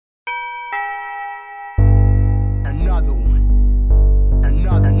Another one.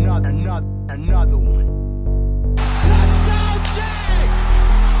 Another one. Touchdown Jags!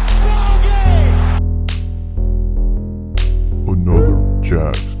 Ball game! Another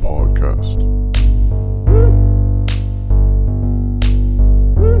Jags podcast.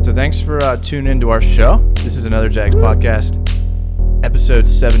 So thanks for tuning into our show. This is Another Jags podcast, episode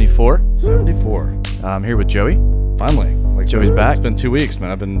 74. 74. I'm here with Joey. Finally. Joey's back. It's been 2 weeks, man.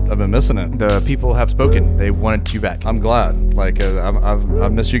 I've been missing it. The people have spoken. They wanted you back. I'm glad.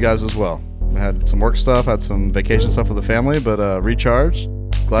 I've missed you guys as well. I had some work stuff, had some vacation stuff with the family, but recharged.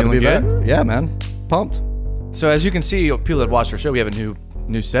 Glad Feeling to be good? back. Yeah, man. Pumped. So as you can see, people that watched our show, we have a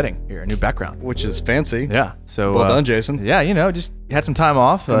new setting here, a new background. Which is fancy. Yeah. So Well done, Jason. Yeah, just had some time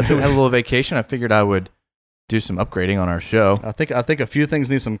off. Had a little vacation. I figured I would do some upgrading on our show. I think a few things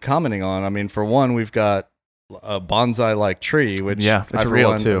need some commenting on. I mean, for one, we've got a bonsai-like tree, which it's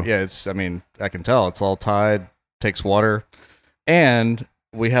real too. Yeah, I can tell it's all tied, takes water, and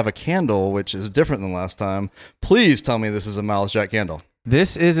we have a candle which is different than last time. Please tell me this is a Miles Jack candle.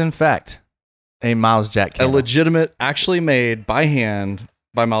 This is in fact a Miles Jack candle. A legitimate, actually made by hand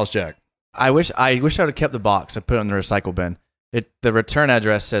by Miles Jack. I wish I would have kept the box. I put it in the recycle bin. The return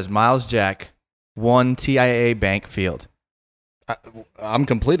address says Miles Jack, 1 TIAA Bank Field. I'm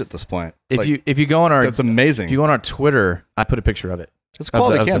complete at this point. If you go on our that's amazing. If you go on our Twitter, I put a picture of it. It's a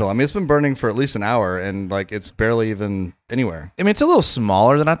quality candle. I mean, it's been burning for at least an hour, and it's barely even anywhere. I mean, it's a little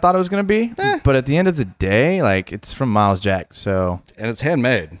smaller than I thought it was going to be, but at the end of the day, it's from Miles Jack. So and it's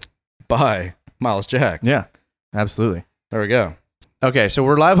handmade by Miles Jack. Yeah, absolutely. There we go. Okay, so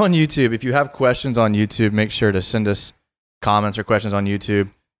we're live on YouTube. If you have questions on YouTube, make sure to send us comments or questions on YouTube.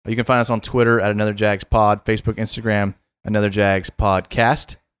 You can find us on Twitter at Another Jags Pod, Facebook, Instagram, Another Jags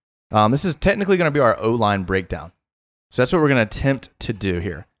Podcast. This is technically going to be our O-line breakdown. So that's what we're going to attempt to do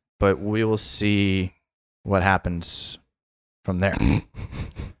here. But we will see what happens from there.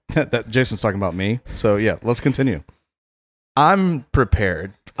 that Jason's talking about me. So, yeah, let's continue. I'm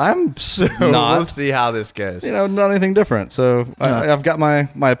prepared. I'm not. We'll see how this goes. Not anything different. So I've got my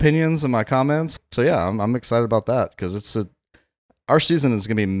opinions and my comments. So, yeah, I'm excited about that because our season is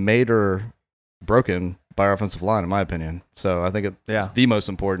going to be made or broken by our offensive line, in my opinion. So I think it's the most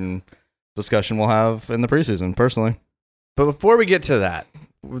important discussion we'll have in the preseason, personally. But before we get to that,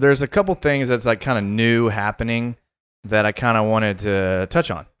 there's a couple things that's kind of new happening that I kind of wanted to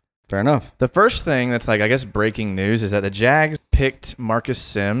touch on. Fair enough. The first thing that's I guess breaking news is that the Jags picked Marcus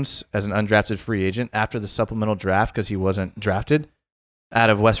Sims as an undrafted free agent after the supplemental draft because he wasn't drafted out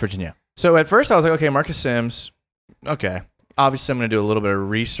of West Virginia. So at first I was like, okay, Marcus Sims, okay. Obviously I'm going to do a little bit of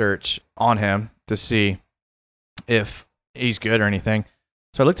research on him to see if he's good or anything.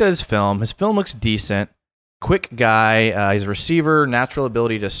 So I looked at his film. His film looks decent. Quick guy. He's a receiver, natural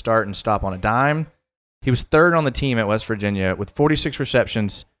ability to start and stop on a dime. He was third on the team at West Virginia with 46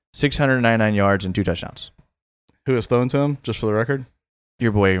 receptions, 699 yards, and 2 touchdowns. Who has thrown to him, just for the record?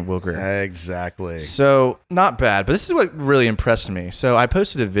 Your boy, Will Grier. Exactly. So, not bad, but this is what really impressed me. So, I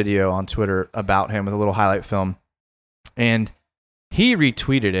posted a video on Twitter about him with a little highlight film, and he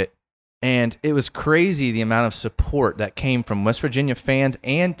retweeted it, and it was crazy the amount of support that came from West Virginia fans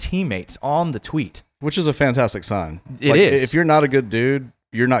and teammates on the tweet. Which is a fantastic sign. It is. If you're not a good dude,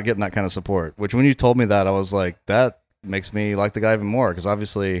 you're not getting that kind of support. Which when you told me that, I was like, that makes me like the guy even more because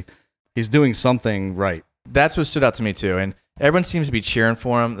obviously he's doing something right. That's what stood out to me too. And everyone seems to be cheering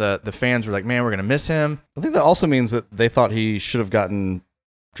for him. The fans were like, man, we're going to miss him. I think that also means that they thought he should have gotten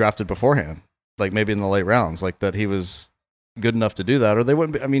drafted beforehand, maybe in the late rounds, that he was good enough to do that, or they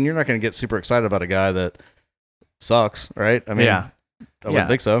wouldn't be. I mean, you're not going to get super excited about a guy that sucks, right? I mean, I wouldn't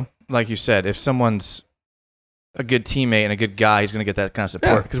think so. Like you said, if someone's a good teammate and a good guy, he's going to get that kind of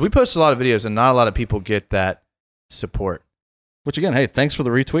support. Because we post a lot of videos and not a lot of people get that support. Which again, hey, thanks for the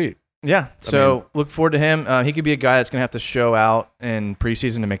retweet. Yeah. So look forward to him. He could be a guy that's going to have to show out in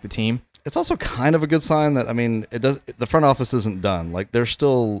preseason to make the team. It's also kind of a good sign that, the front office isn't done. They're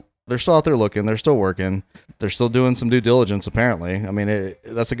still out there looking. They're still working. They're still doing some due diligence, apparently.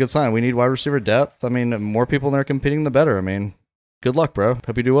 That's a good sign. We need wide receiver depth. More people in there competing, the better. Good luck, bro.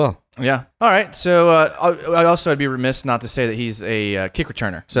 Hope you do well. Yeah. All right. So I'd be remiss not to say that he's a kick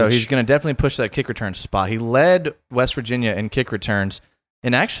returner. So he's going to definitely push that kick return spot. He led West Virginia in kick returns.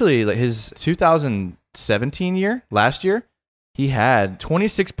 And actually, his 2017 year, last year, he had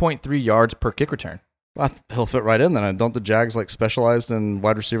 26.3 yards per kick return. Well, he'll fit right in then. Don't the Jags specialized in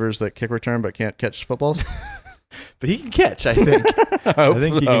wide receivers that kick return but can't catch footballs? But he can catch, I think. I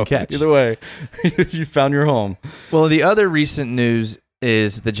think he can catch. Either way, you found your home. Well, the other recent news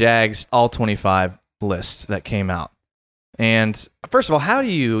is the Jags All-25 list that came out. And first of all, how do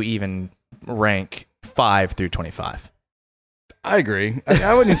you even rank 5 through 25. I agree.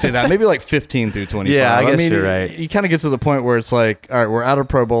 I wouldn't even say that. Maybe like 15 through 25. Yeah, I guess mean, you're right. You kind of get to the point where it's like, all right, we're out of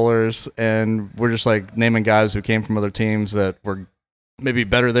Pro Bowlers, and we're just like naming guys who came from other teams that were maybe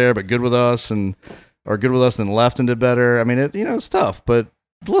better there, but good with us, or good with us and left and did better. I mean, it's tough, but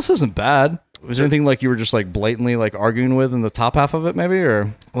the list isn't bad. Was there anything like you were just like blatantly like arguing with in the top half of it, maybe?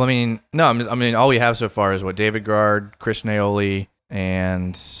 Or Well, I mean, no, I mean, all we have so far is what David Guard, Chris Naoli,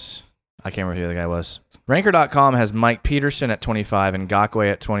 and I can't remember who the other guy was. Ranker.com has Mike Peterson at 25, and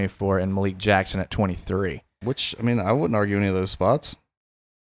Ngakoue at 24, and Malik Jackson at 23. which, I mean, I wouldn't argue any of those spots.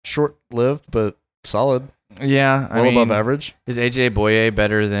 Short-lived, but solid. Yeah, I Well mean, above average. Is AJ Boye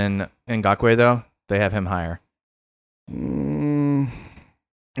better than Ngakoue though? They have him higher, Mm,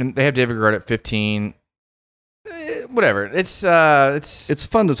 and they have David Guard at 15. Whatever. It's it's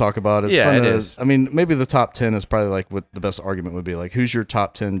fun to talk about. It's Yeah, fun it to, is. I mean, maybe the top 10 is probably like what the best argument would be. Like, who's your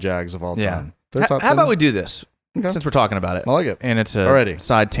top 10 Jags of all Yeah. time? Their How top about 10? we do this Okay. since we're talking about it, I like it. and it's a Alrighty.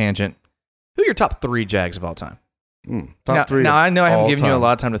 side tangent. Who are your top 3 Jags of all time? Top now, 3. Now I know I haven't all given you a time.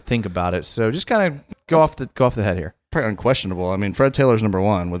 lot of time to think about it, so just kind of go off the head here. Probably unquestionable. I mean, Fred Taylor's number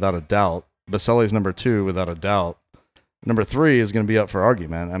 1 without a doubt. Baselli's number 2 without a doubt. Number 3 is going to be up for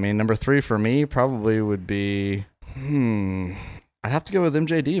argument. I mean, number 3 for me probably would be, I'd have to go with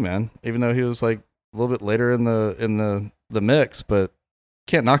MJD, man. Even though he was like a little bit later in the mix, but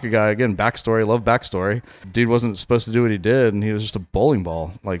can't knock a guy. Again, backstory, love backstory. Dude wasn't supposed to do what he did, and he was just a bowling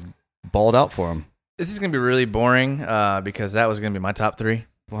ball, like balled out for him. This is going to be really boring because that was going to be my top 3.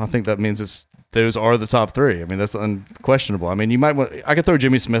 Well, I think that means those are the top 3. I mean, that's unquestionable. I mean, I could throw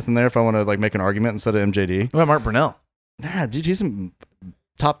Jimmy Smith in there if I want to like make an argument instead of MJD. What about Mark Brunell? Nah, dude, he's in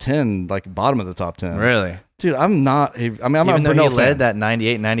top 10, like bottom of the top 10. Really? Dude, I'm not. I'm Even a though Brunell he led fan. that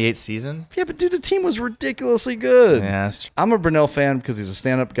 98 season? Yeah, but dude, the team was ridiculously good. Yeah, that's true. I'm a Brunell fan because he's a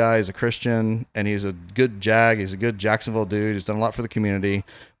stand-up guy, he's a Christian, and he's a good Jag. He's a good Jacksonville dude. He's done a lot for the community.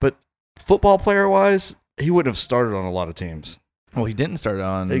 But football player-wise, he wouldn't have started on a lot of teams. Well, he didn't start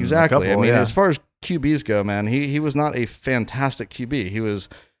on Exactly. A couple, I mean, yeah. as far as QBs go, man, he was not a fantastic QB. He was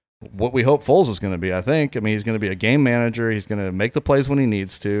what we hope Foles is going to be, I think. I mean, he's going to be a game manager. He's going to make the plays when he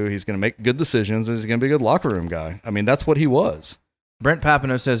needs to. He's going to make good decisions. And he's going to be a good locker room guy. I mean, that's what he was. Brent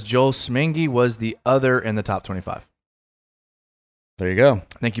Papino says Joel Smingy was the other in the top 25. There you go.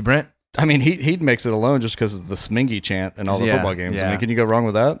 Thank you, Brent. I mean, he makes it alone just because of the Smingy chant and all the Yeah, football games. I yeah. mean, can you go wrong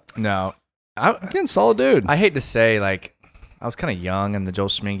with that? No. Again, solid dude. I hate to say, like, I was kind of young in the Joel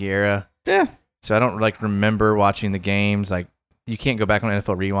Smingy era, Yeah. so I don't, like, remember watching the games. Like, you can't go back on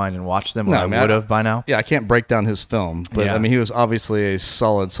NFL Rewind and watch them, or No, I man, would have by now. Yeah, I can't break down his film, but Yeah. I mean, he was obviously a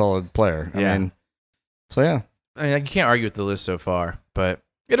solid player. Yeah. I mean, so yeah. I mean, like, you can't argue with the list so far, but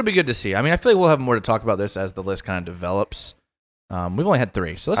it'll be good to see. I mean, I feel like we'll have more to talk about this as the list kind of develops. We've only had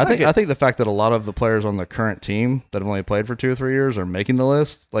 3, so let's I think the fact that a lot of the players on the current team that have only played for 2 or 3 years are making the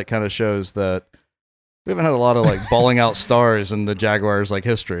list, like, kind of shows that we haven't had a lot of like balling out stars in the Jaguars like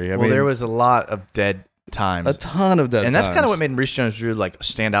history. I mean, there was a lot of dead times. a ton of dead And that's kind of times. what made Maurice Jones-Drew like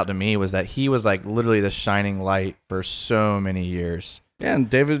stand out to me, was that he was like literally the shining light for so many years. Yeah, and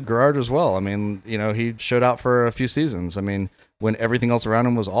David Garrard as well. I mean, you know, he showed out for a few seasons. I mean, when everything else around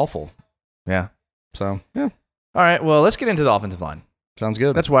him was awful. Yeah. So yeah, All right. Well, let's get into the offensive line. sounds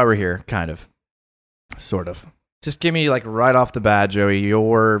good. That's why we're here, kind of, sort of. Just give me like right off the bat, Joey,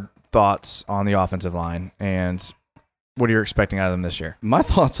 your thoughts on the offensive line and what are you expecting out of them this year? My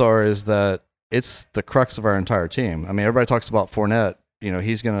thoughts is that it's the crux of our entire team. I mean, everybody talks about Fournette. You know,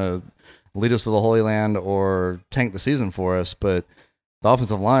 he's going to lead us to the Holy Land or tank the season for us, but the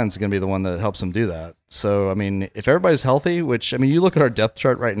offensive line is going to be the one that helps him do that. So, I mean, if everybody's healthy, which, I mean, you look at our depth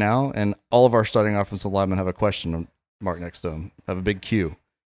chart right now, and all of our starting offensive linemen have a question mark next to them, have a big Q,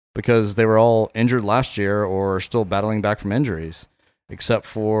 because they were all injured last year or still battling back from injuries, except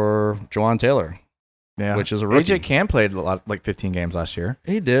for Jawan Taylor. Yeah. Which is a rookie. AJ Cam played a lot, like 15 games last year.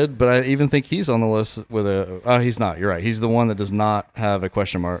 He did, but I even think he's on the list with a... Oh, he's not. You're right. He's the one that does not have a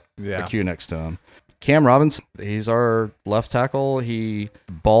question mark, a Q next to him. Cam Robinson, he's our left tackle. He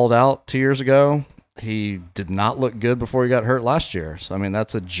balled out 2 years ago. He did not look good before he got hurt last year. So, I mean,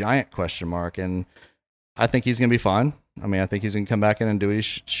 that's a giant question mark, and I think he's going to be fine. I mean, I think he's going to come back in and do what he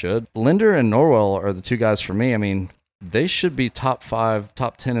should. Linder and Norwell are the 2 guys for me. I mean, they should be top 5,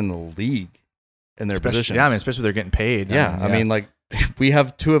 top 10 in the league in their positions. Yeah, I mean, especially if they're getting paid. Yeah, I mean, like, we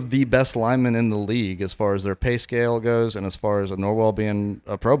have 2 of the best linemen in the league as far as their pay scale goes and as far as a Norwell being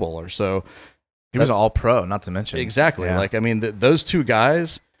a Pro Bowler. So he was an all-pro, not to mention. exactly. Yeah. Like, I mean, those 2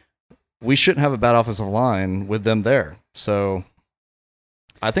 guys, we shouldn't have a bad offensive line with them there. So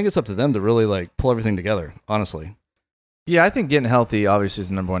I think it's up to them to really, like, pull everything together, honestly. Yeah, I think getting healthy obviously is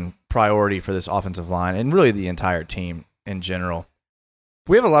the number one priority for this offensive line and really the entire team in general.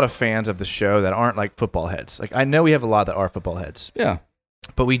 We have a lot of fans of the show that aren't like football heads. Like I know we have a lot that are football heads. Yeah.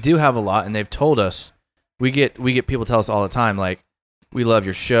 But we do have a lot, and they've told us, we get people tell us all the time, like, we love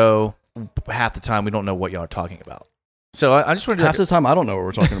your show. Half the time, we don't know what y'all are talking about. So I just wanted to... Half the time, I don't know what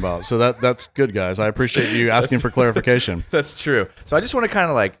we're talking about. So that's good, guys. I appreciate you asking for clarification. That's true. So I just want to kind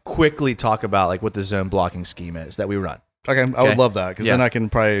of like quickly talk about like what the zone blocking scheme is that we run. Okay, I would love that, because then I can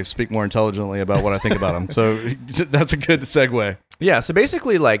probably speak more intelligently about what I think about them. So that's a good segue. Yeah, so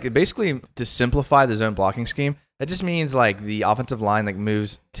basically to simplify the zone blocking scheme, that just means like the offensive line like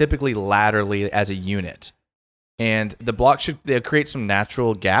moves typically laterally as a unit. And the block they'll create some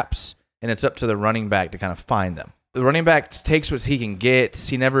natural gaps, and it's up to the running back to kind of find them. The running back takes what he can get.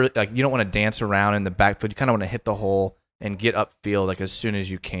 He never like you don't want to dance around in the backfield. You kind of want to hit the hole and get upfield like as soon as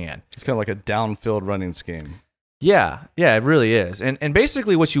you can. It's kind of like a downfield running scheme. Yeah, it really is. And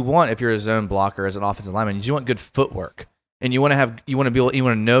basically what you want if you're a zone blocker as an offensive lineman is you want good footwork. And you want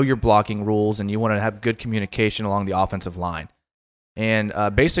to know your blocking rules, and you want to have good communication along the offensive line. And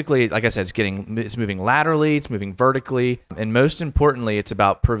basically, like I said, it's moving laterally, it's moving vertically, and most importantly, it's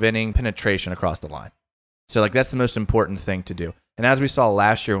about preventing penetration across the line. So like that's the most important thing to do. And as we saw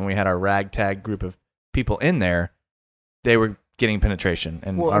last year when we had our ragtag group of people in there, they were getting penetration.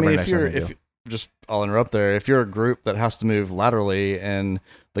 And well, I mean, just I'll interrupt there. If you're a group that has to move laterally and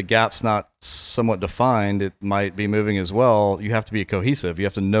the gap's not somewhat defined, it might be moving as well. You have to be cohesive. You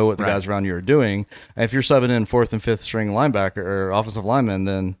have to know what the guys around you are doing. And if you're subbing in 4th and 5th string linebacker or offensive lineman,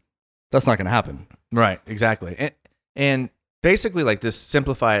 then that's not going to happen. Right, exactly. And basically, like to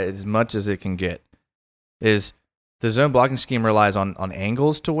simplify it as much as it can get, is the zone blocking scheme relies on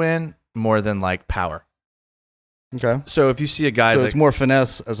angles to win more than like power. Okay. So if you see a guy, so it's more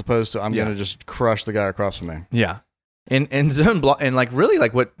finesse as opposed to I'm going to just crush the guy across from me. Yeah. And zone block and like really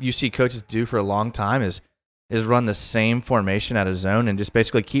like what you see coaches do for a long time is run the same formation out of zone and just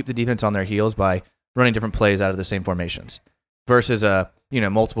basically keep the defense on their heels by running different plays out of the same formations versus a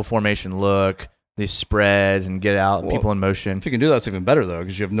multiple formation look, these spreads and get out people in motion. If you can do that, it's even better though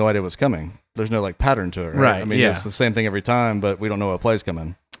because you have no idea what's coming. There's no like pattern to it, right? I mean, it's the same thing every time, but we don't know what play's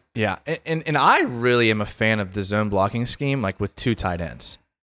coming. Yeah, and I really am a fan of the zone blocking scheme, like with 2 tight ends.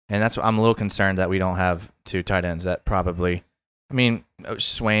 And that's I'm a little concerned that we don't have 2 tight ends that probably, I mean,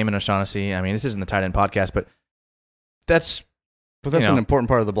 Swaim and O'Shaughnessy, I mean, this isn't the tight end podcast, but that's an important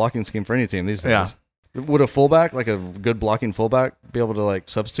part of the blocking scheme for any team these days. Yeah. Would a fullback, like a good blocking fullback, be able to like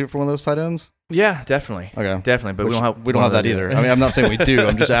substitute for one of those tight ends? Yeah, definitely. Okay. Definitely, but we don't have that either. I mean, I'm not saying we do.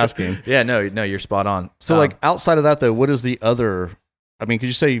 I'm just asking. Yeah, no, you're spot on. So like outside of that though, what is the other, I mean, could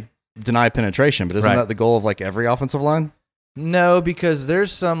you say deny penetration, but isn't that the goal of like every offensive line? No, because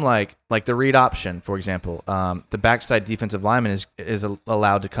there's some like the read option, for example. The backside defensive lineman is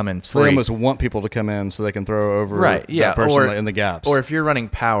allowed to come in free. So they almost want people to come in so they can throw over that person in the gaps. Or if you're running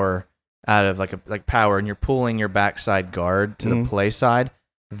power out of like power and you're pulling your backside guard to the play side,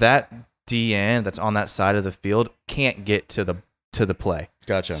 that DN that's on that side of the field can't get to the play.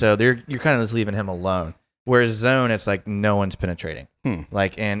 Gotcha. So you're kind of just leaving him alone. Whereas zone, it's like no one's penetrating.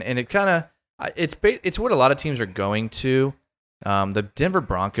 Like and it kind of it's what a lot of teams are going to. The Denver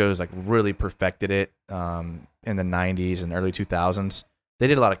Broncos like really perfected it in the 90s and early 2000s. They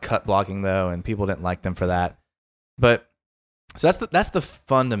did a lot of cut blocking though, and people didn't like them for that. But so that's the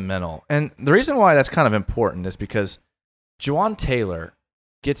fundamental. And the reason why that's kind of important is because Juwan Taylor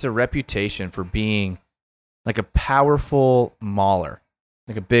gets a reputation for being like a powerful mauler,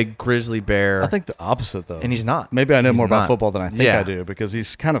 like a big grizzly bear. I think the opposite though. And he's not. Maybe I know more about football than I think I do because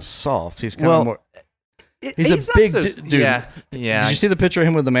he's kind of soft. He's kind of more. He's a big dude. Yeah. Did you see the picture of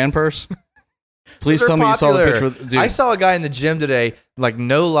him with the man purse? Please tell me you saw the picture with dude. I saw a guy in the gym today, like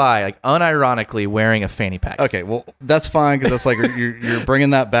no lie, like unironically wearing a fanny pack. Okay, well that's fine because that's like you're bringing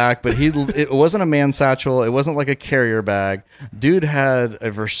that back. But it wasn't a man satchel. It wasn't like a carrier bag. Dude had a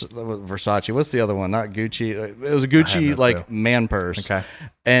Versace. What's the other one? Not Gucci. It was a Gucci like man purse. Okay,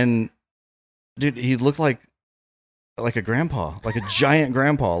 and dude, he looked like a grandpa, like a giant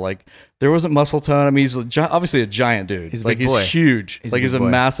grandpa. Like there wasn't muscle tone. I mean, he's obviously a giant dude. He's a big boy. He's huge. He's a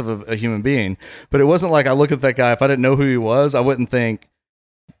massive a human being. But it wasn't like I look at that guy. If I didn't know who he was, I wouldn't think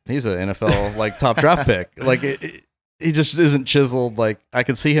he's an NFL like top draft pick. Like he just isn't chiseled. Like I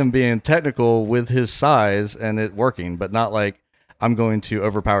could see him being technical with his size and it working, but not like I'm going to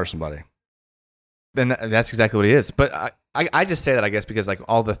overpower somebody. Then that's exactly what he is. But I just say that I guess because like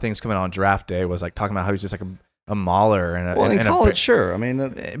all the things coming on draft day was like talking about how he's just like a mauler and in college, sure. I mean,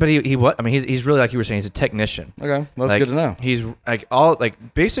 but he what? I mean, he's really like you were saying. He's a technician. Okay, well, that's like, good to know. He's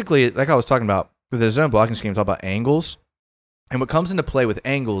like basically like I was talking about with the zone blocking scheme. It's all about angles, And what comes into play with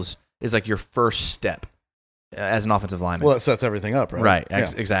angles is like your first step as an offensive lineman. Well, it sets everything up, right? Right,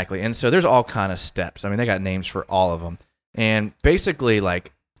 Yeah. exactly. And so there's all kind of steps. I mean, they got names for all of them. And basically,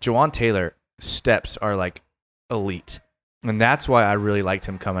 like, Jawan Taylor steps are like elite. And that's why I really liked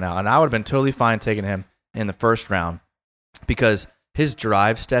him coming out. And I would have been totally fine taking him in the first round because his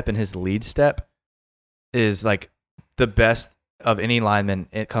drive step and his lead step is like the best of any lineman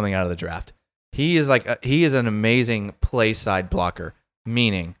coming out of the draft. He is an amazing play side blocker,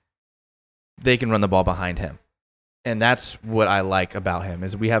 meaning they can run the ball behind him. And that's what I like about him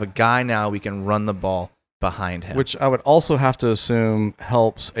is we have a guy now we can run the ball behind him. Which I would also have to assume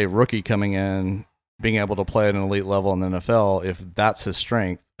helps a rookie coming in being able to play at an elite level in the NFL if that's his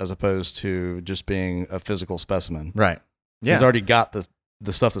strength as opposed to just being a physical specimen. Right. Yeah. He's already got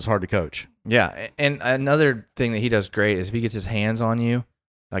the stuff that's hard to coach. Yeah. And another thing that he does great is if he gets his hands on you,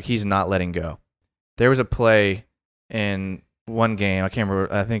 like he's not letting go. There was a play in one game, I can't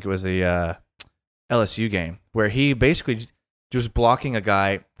remember, I think it was the LSU game, where he basically just blocking a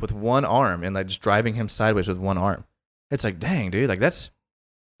guy with one arm and like just driving him sideways with one arm. It's like, dang, dude, like is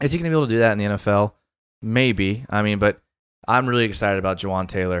he going to be able to do that in the NFL? Maybe. I mean, but I'm really excited about Jawan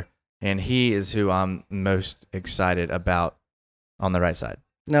Taylor, and he is who I'm most excited about on the right side.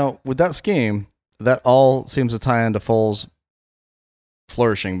 Now, with that scheme, that all seems to tie into Foles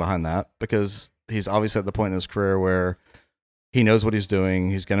flourishing behind that because he's obviously at the point in his career where he knows what he's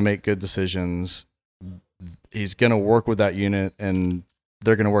doing. He's going to make good decisions. He's going to work with that unit, and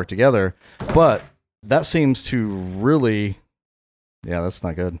they're going to work together. But that seems to really, yeah, that's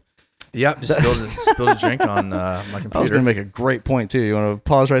not good. Yep, just spilled a drink on my computer. I was going to make a great point, too. You want to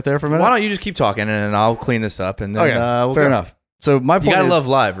pause right there for a minute? Why don't you just keep talking, and I'll clean this up, and then Okay, we'll fair go. enough. So my point You gotta is, love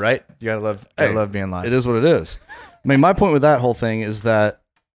live, right? You gotta love Hey, being live. it is what it is. I mean, my point with that whole thing is that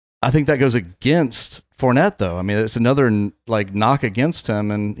I think that goes against Fournette, though. I mean, it's another like knock against him,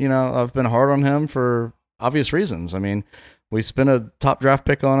 and you know, I've been hard on him for obvious reasons. I mean, we spent a top draft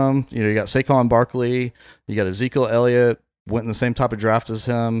pick on him. You know, you got Saquon Barkley, you got Ezekiel Elliott, went in the same type of draft as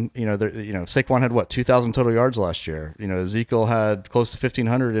him. You know, Saquon had 2,000 total yards last year. You know, Ezekiel had close to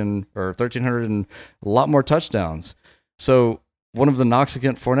 1,500 or 1,300 and a lot more touchdowns. So one of the knocks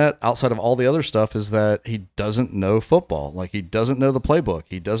against Fournette, outside of all the other stuff, is that he doesn't know football. Like, he doesn't know the playbook.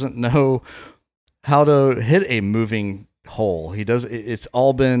 He doesn't know how to hit a moving hole. It's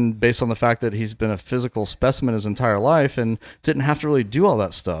all been based on the fact that he's been a physical specimen his entire life and didn't have to really do all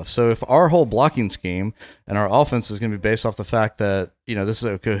that stuff. So if our whole blocking scheme and our offense is going to be based off the fact that, you know, this is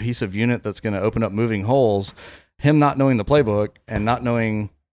a cohesive unit that's going to open up moving holes, him not knowing the playbook and not knowing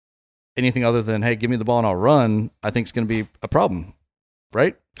anything other than, hey, give me the ball and I'll run, I think is going to be a problem,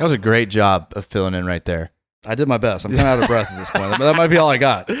 right? That was a great job of filling in right there. I did my best. I'm kind of out of breath at this point, but that might be all I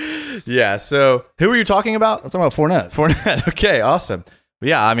got. Yeah. So who were you talking about? I was talking about Fournette. Fournette. Okay. Awesome.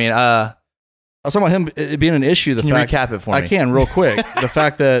 Yeah. I mean, I was talking about him it being an issue. can you recap it for me? I can real quick. The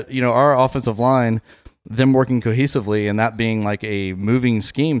fact that, you know, our offensive line, them working cohesively and that being like a moving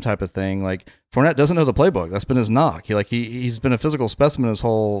scheme type of thing, like Fournette doesn't know the playbook. That's been his knock. He's been a physical specimen his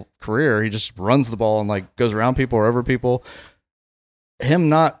whole career. He just runs the ball and like goes around people or over people. Him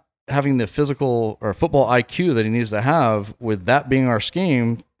not having the physical or football IQ that he needs to have with that being our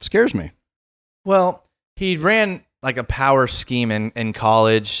scheme scares me. Well, he ran like a power scheme in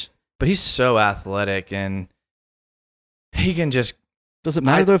college, but he's so athletic and he can just. Does it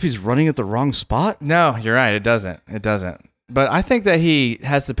matter though if he's running at the wrong spot? No, you're right. It doesn't. But I think that he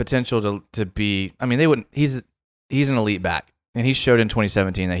has the potential to be. I mean, they wouldn't. He's an elite back, and he showed in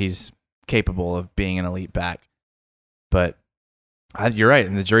 2017 that he's capable of being an elite back. But you're right,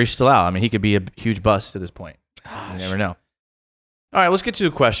 and the jury's still out. I mean, he could be a huge bust at this point. You never know. All right, let's get to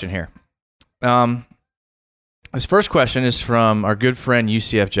a question here. This first question is from our good friend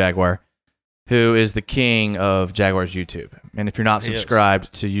UCF Jaguar, who is the king of Jaguars YouTube. And if you're not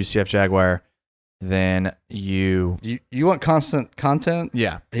subscribed to UCF Jaguar, then you want constant content?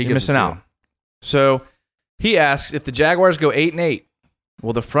 Yeah, He you're gets missing it out. too. So he asks, if the Jaguars go 8-8,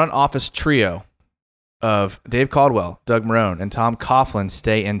 will the front office trio of Dave Caldwell, Doug Marrone, and Tom Coughlin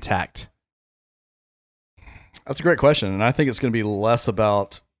stay intact? That's a great question, and I think it's going to be less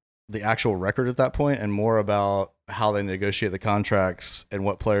about the actual record at that point and more about how they negotiate the contracts and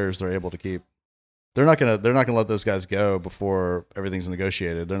what players they're able to keep. They're not going to let those guys go before everything's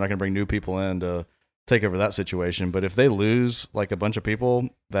negotiated. They're not going to bring new people in to take over that situation. But if they lose like a bunch of people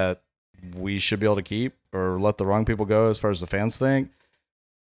that we should be able to keep or let the wrong people go as far as the fans think,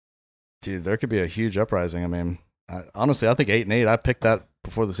 dude, there could be a huge uprising. I mean, honestly, I think 8-8, I picked that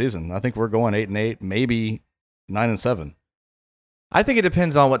before the season. I think we're going 8-8, maybe 9-7. I think it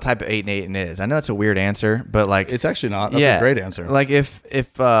depends on what type of 8-8 it is. I know it's a weird answer, but like It's actually not. That's a great answer. Like if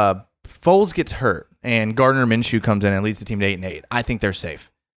Foles gets hurt and Gardner Minshew comes in and leads the team to 8-8, I think they're safe.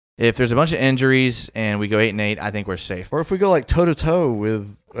 If there's a bunch of injuries and we go 8-8, I think we're safe. Or if we go like toe to toe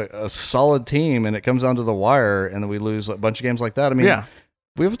with a solid team and it comes down to the wire and then we lose a bunch of games like that. I mean,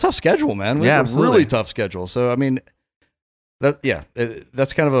 we have a tough schedule, man. We have a really tough schedule. So I mean,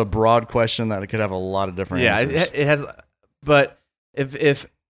 that's kind of a broad question that it could have a lot of different answers. It has. But if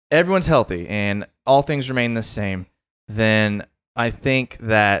everyone's healthy and all things remain the same, then I think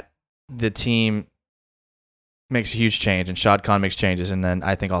that the team makes a huge change and Shad Khan makes changes, and then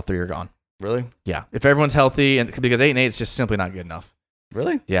I think all three are gone. Really? Yeah. If everyone's healthy, and because 8-8 is just simply not good enough.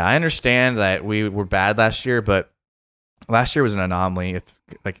 Really? Yeah, I understand that we were bad last year, but last year was an anomaly.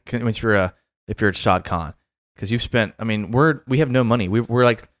 If you're Shad Khan, because you've spent. I mean, we have no money.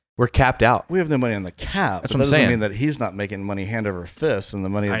 We're capped out. We have no money on the cap. That's but what I'm that saying. doesn't mean that he's not making money hand over fist and the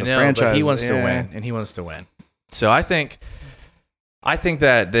money of the know, franchise. but he wants to win, and he wants to win. So I think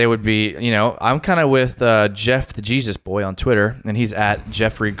that they would be, I'm kind of with Jeff the Jesus Boy on Twitter, and he's at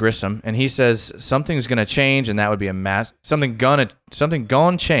Jeffrey Grissom, and he says something's going to change, and that would be something gonna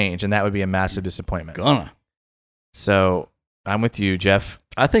change, and that would be a massive disappointment. So I'm with you, Jeff.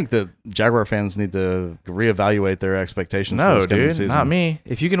 I think that Jaguar fans need to reevaluate their expectations. for No, this coming dude, season. not me.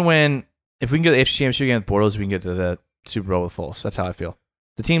 If you can win, if we can get the AFC Championship again with Bortles, we can get to the Super Bowl with Foles. That's how I feel.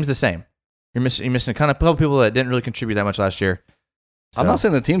 The team's the same. You're missing a kind of couple people that didn't really contribute that much last year. I'm not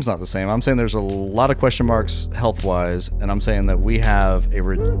saying the team's not the same. I'm saying there's a lot of question marks health-wise, and I'm saying that we have a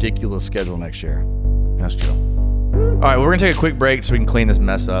ridiculous schedule next year. That's true. All right, we're going to take a quick break so we can clean this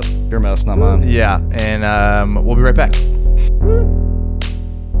mess up. Your mess, not mine. Yeah, and we'll be right back.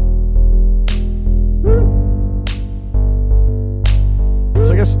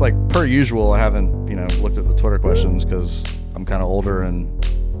 So I guess, like, per usual, I haven't, looked at the Twitter questions because I'm kind of older and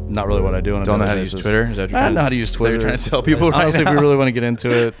not really what I do on a Don't know daily how to use basis. Twitter? Is that what you're I trying know how to use Twitter. You're trying to tell people right Honestly, now? if we really want to get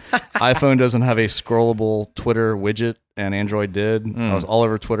into it, iPhone doesn't have a scrollable Twitter widget, and Android did. I was all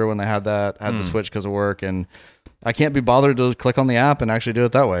over Twitter when they had that. I had to switch because of work, and I can't be bothered to click on the app and actually do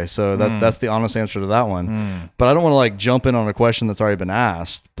it that way. So that's the honest answer to that one. But I don't want to like jump in on a question that's already been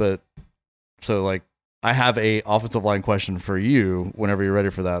asked. But so like I have a offensive line question for you whenever you're ready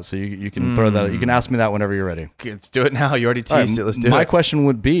for that. So you can throw that. You can ask me that whenever you're ready. Let's do it now. You already teased it. Let's do it. My question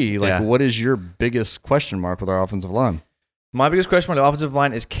would be like, Yeah. what is your biggest question mark with our offensive line? My biggest question on the offensive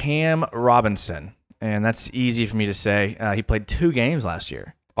line is Cam Robinson. And that's easy for me to say. He played 2 games last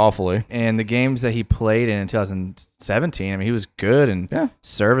year. Awfully. And the games that he played in 2017, I mean, he was good and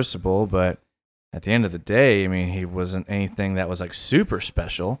serviceable. But at the end of the day, I mean, he wasn't anything that was like super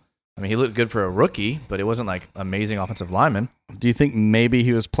special. I mean, he looked good for a rookie, but it wasn't like amazing offensive lineman. Do you think maybe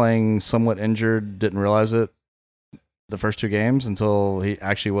he was playing somewhat injured, didn't realize it the first 2 games until he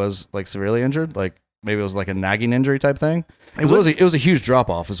actually was like severely injured? Like maybe it was like a nagging injury type thing? It was a huge drop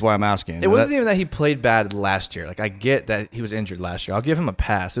off is why I'm asking. It wasn't even that he played bad last year. Like I get that he was injured last year. I'll give him a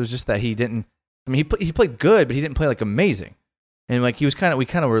pass. It was just that he didn't. I mean, he played good, but he didn't play like amazing. And like we kind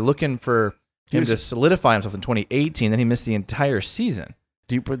of were looking for him to solidify himself in 2018. Then he missed the entire season.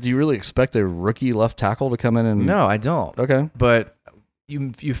 Do you really expect a rookie left tackle to come in and? No, I don't. Okay. But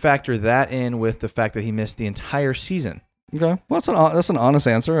you factor that in with the fact that he missed the entire season. Okay. Well, that's an honest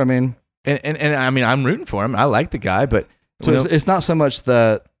answer. I mean, and I mean, I'm rooting for him. I like the guy, but so it's not so much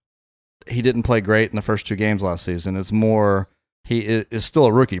that he didn't play great in the first 2 games last season. It's more he is still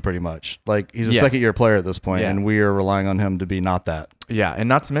a rookie pretty much. Like he's a second-year player at this point, and we are relying on him to be not that. Yeah, and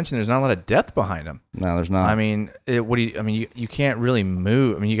not to mention there's not a lot of depth behind him. No, there's not. I mean, you can't really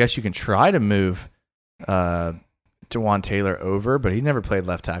move. I mean, you guess you can try to move Jawan Taylor over, but he never played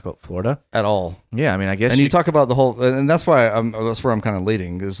left tackle at Florida at all. Yeah, I mean, I guess. And you talk about the whole, and that's why that's where I'm kind of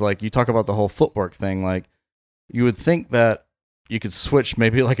leading is like you talk about the whole footwork thing. Like you would think that you could switch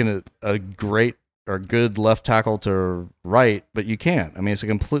maybe like a great or good left tackle to right, but you can't. I mean, it's a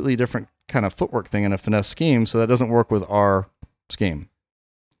completely different kind of footwork thing in a finesse scheme, so that doesn't work with our scheme.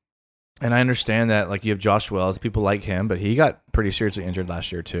 And I understand that, like, you have Josh Wells, people like him, but he got pretty seriously injured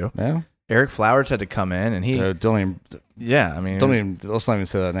last year too. Yeah. Eric Flowers had to come in, and let's not even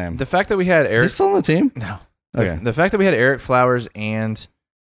say that name. The fact that we had Eric, is he still on the team? No. Okay. The fact that we had Eric Flowers and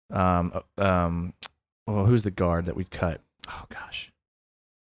who's the guard that we cut? Oh gosh.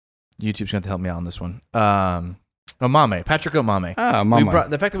 YouTube's going to help me out on this one. Omame, Patrick Omame. Omame.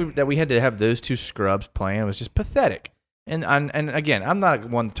 The fact that we had to have those 2 scrubs playing was just pathetic. And again, I'm not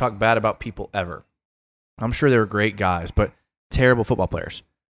one to talk bad about people ever. I'm sure they were great guys, but terrible football players.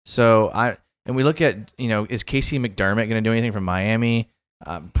 So we look at, is Casey McDermott going to do anything for Miami?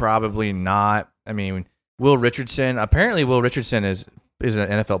 Probably not. I mean, Will Richardson. Apparently, Will Richardson is an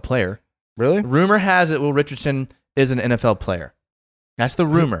NFL player. Really? Rumor has it Will Richardson is an NFL player. That's the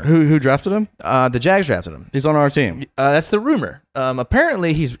rumor. Who drafted him? The Jags drafted him. He's on our team. That's the rumor.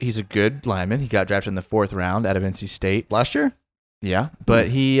 Apparently, he's a good lineman. He got drafted in the 4th round out of NC State. Last year? Yeah, but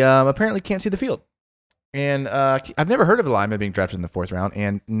he apparently can't see the field. And I've never heard of a lineman being drafted in the 4th round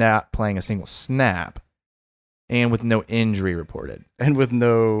and not playing a single snap, and with no injury reported. And with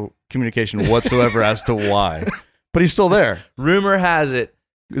no communication whatsoever as to why. But he's still there. Rumor has it.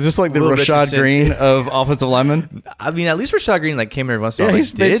 Is this like the Will Rashad Richardson- Green of offensive linemen? I mean, at least Rashad Green came in every once in a while.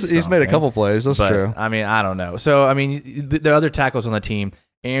 Yeah, he's made a couple plays. That's but, true. I mean, I don't know. So, I mean, the other tackles on the team,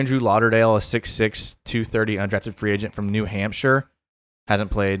 Andrew Lauderdale, a 6'6", 230 undrafted free agent from New Hampshire,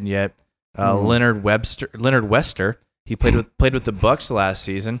 hasn't played yet. Leonard Wester, he played with the Bucks last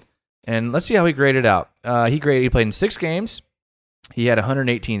season, and let's see how he graded out. He played in 6 games. He had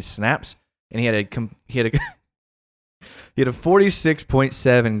 118 snaps, and he had a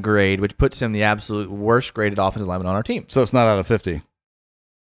 46.7 grade, which puts him the absolute worst graded offensive lineman on our team. So it's not out of 50.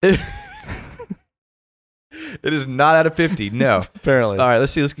 It is not out of 50. No. Apparently. All right,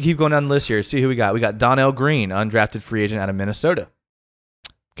 let's see. Let's keep going down the list here. See who we got. We got Donnell Green, undrafted free agent out of Minnesota.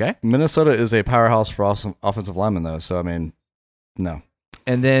 Okay. Minnesota is a powerhouse for offensive linemen, though. So, I mean, no.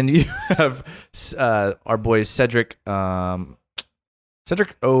 And then you have our boy Cedric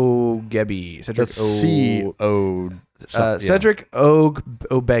O'Gebby. That's C-O. Cedric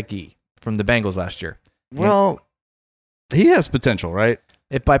O'Becky from the Bengals last year. Well, he has potential, right?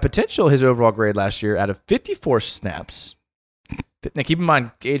 If by potential, his overall grade last year out of 54 snaps. Now, keep in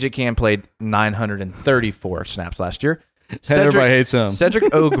mind, AJ Cam played 934 snaps last year. Everybody hates him.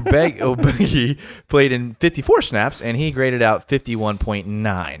 Cedric O'Becky played in 54 snaps, and he graded out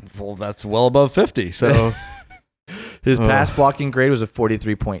 51.9. Well, that's well above 50. So his pass blocking grade was a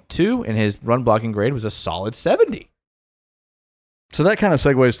 43.2, and his run blocking grade was a solid 70. So that kind of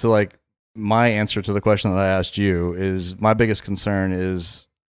segues to like my answer to the question that I asked you. Is my biggest concern is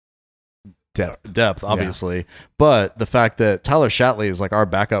depth, obviously, but the fact that Tyler Shatley is like our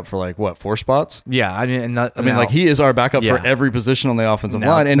backup for like what, 4 spots? Yeah, I mean, like he is our backup for every position on the offensive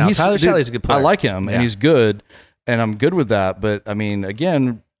line, and he's Tyler Shatley's a good player. I like him, and he's good, and I'm good with that. But I mean,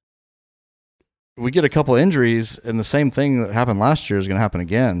 again, we get a couple injuries, and the same thing that happened last year is going to happen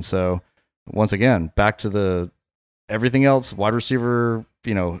again. So once again, back to the everything else, wide receiver,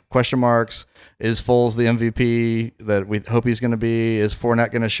 question marks. Is Foles the MVP that we hope he's going to be? Is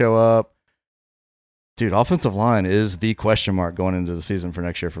Fournette going to show up? Dude, offensive line is the question mark going into the season for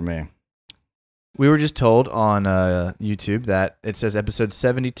next year for me. We were just told on YouTube that it says episode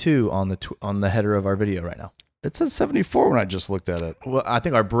 72 on the header of our video right now. It says 74 when I just looked at it. Well, I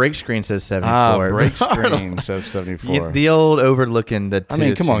think our break screen says 74. Break screen says 74. The old overlooking the two. I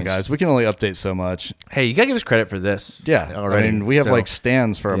mean, come on, guys. We can only update so much. Hey, you got to give us credit for this. Yeah. Already. I mean, we have like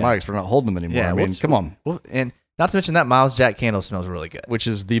stands for our mics. We're not holding them anymore. Yeah, I mean, come on. And not to mention that Miles Jack candle smells really good. Which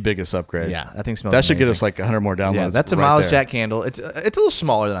is the biggest upgrade. Yeah, I think smells that should amazing. get us like 100 more downloads. Yeah, that's a right Miles there. Jack candle. It's a little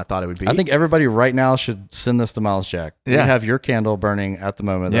smaller than I thought it would be. I think everybody right now should send this to Miles Jack. Yeah. We have your candle burning at the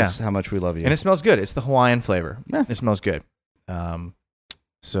moment. That's how much we love you. And it smells good. It's the Hawaiian flavor. Yeah. It smells good. We're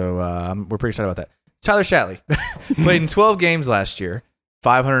pretty excited about that. Tyler Shatley played in 12 games last year,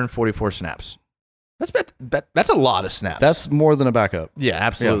 544 snaps. That's a lot of snaps. That's more than a backup. Yeah,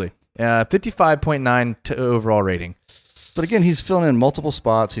 absolutely. 55.9 overall rating. But again, he's filling in multiple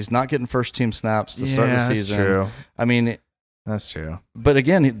spots. He's not getting first team snaps to start the season. That's true. I mean, that's true. But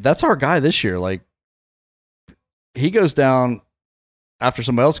again, that's our guy this year. Like, he goes down after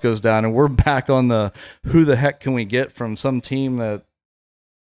somebody else goes down, and we're back on the who the heck can we get from some team that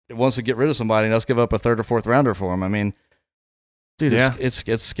wants to get rid of somebody and us give up a 3rd or 4th rounder for him. I mean, dude,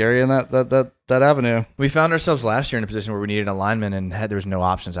 it's scary in that avenue. We found ourselves last year in a position where we needed a lineman and there was no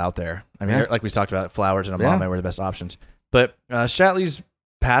options out there. I mean, like we talked about, Flowers and Obama were the best options. But Shatley's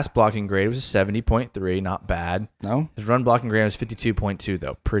pass blocking grade was a 70.3, not bad. No? His run blocking grade was 52.2,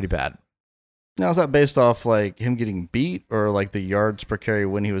 though. Pretty bad. Now, is that based off like him getting beat or like the yards per carry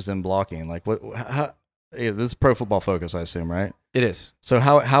when he was in blocking? Like this is Pro Football Focus, I assume, right? It is. So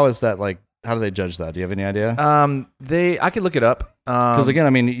how is that like? How do they judge that? Do you have any idea? I could look it up. Because again,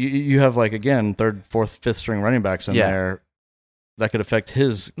 I mean, you have like again 3rd, 4th, 5th string running backs in there that could affect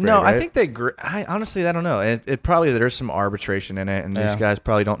his grade, No, right? I think I honestly, I don't know. It probably, there's some arbitration in it, and these guys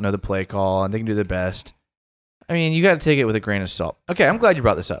probably don't know the play call, and they can do their best. I mean, you got to take it with a grain of salt. Okay, I'm glad you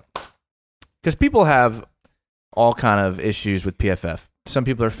brought this up. Because people have all kind of issues with PFF. Some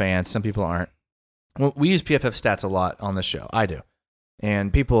people are fans, some people aren't. Well, we use PFF stats a lot on this show. I do.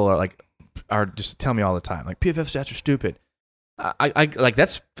 And people are just tell me all the time, like, PFF stats are stupid. I like,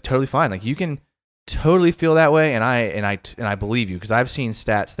 that's totally fine. Like, you can totally feel that way, and I believe you because I've seen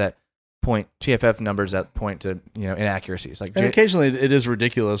stats that point TFF numbers that point to inaccuracies. Like And occasionally it is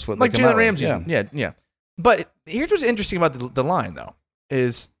ridiculous what like they come out Jalen with. Ramsey. Yeah. But here's what's interesting about the line though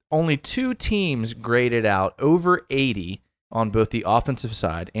is only 2 teams graded out over 80 on both the offensive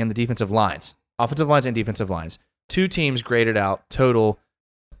side and the defensive lines. Offensive lines and defensive lines. 2 teams graded out total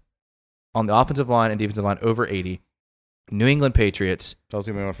on the offensive line and defensive line over 80. New England Patriots, That was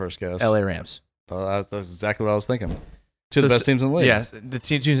going to be my first guess. LA Rams. That's exactly what I was thinking. Two of the best teams in the league. Yes, the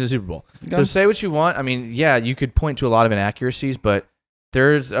teams in the Super Bowl. Okay. So say what you want. I mean, yeah, you could point to a lot of inaccuracies, but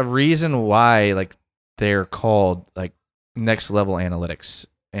there's a reason why like they're called like next level analytics.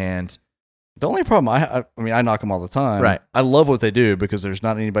 And The only problem I mean, I knock them all the time. Right. I love what they do because there's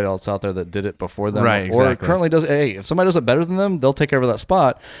not anybody else out there that did it before them. Right, Or exactly. currently does. Hey, if somebody does it better than them, they'll take over that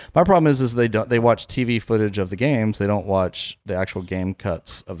spot. My problem is they watch TV footage of the games. They don't watch the actual game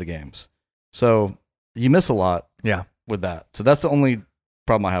cuts of the games. So you miss a lot. Yeah. With that. So that's the only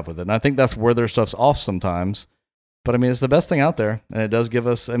problem I have with it. And I think that's where their stuff's off sometimes. But I mean, it's the best thing out there. And it does give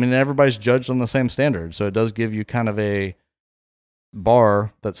us, I mean, everybody's judged on the same standard. So it does give you kind of a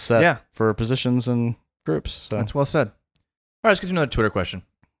bar that's set for positions and groups. So that's well said. All right, let's get to another Twitter question.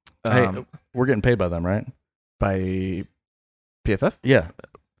 hey, we're getting paid by them, right? By PFF? Yeah.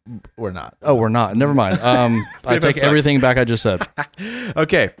 We're not. Oh, we're not. Never mind. I PFF take sucks. everything back I just said.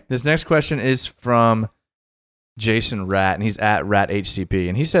 Okay, this next question is from Jason Rat, and he's at RatHCP,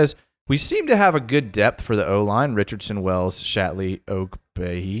 and he says, we seem to have a good depth for the O-line, Richardson, Wells, Shatley,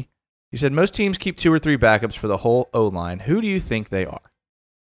 Ogbehi. He said, most teams keep 2 or 3 backups for the whole O-line. Who do you think they are?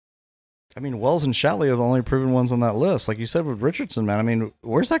 I mean, Wells and Shatley are the only proven ones on that list. Like you said with Richardson, man. I mean,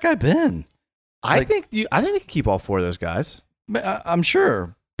 where's that guy been? I think they can keep all 4 of those guys. I'm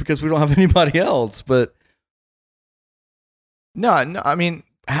sure because we don't have anybody else. But No, I mean,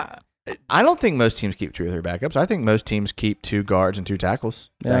 I don't think most teams keep 2 or 3 backups. I think most teams keep 2 guards and 2 tackles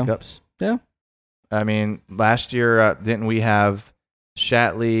backups. Yeah. I mean, last year, didn't we have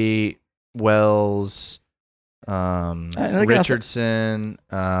Shatley, Wells, Richardson?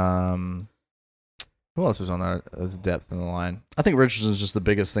 Who else was on our depth in the line? I think Richardson's just the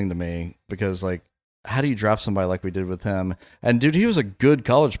biggest thing to me because, like, how do you draft somebody like we did with him? And, dude, he was a good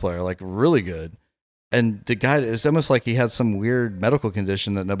college player, like, really good. And the guy, it's almost like he had some weird medical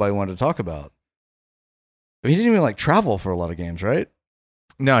condition that nobody wanted to talk about. I mean, he didn't even, like, travel for a lot of games, right?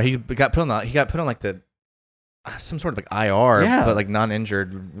 No, he got put on like the some sort of like IR, Yeah. but like not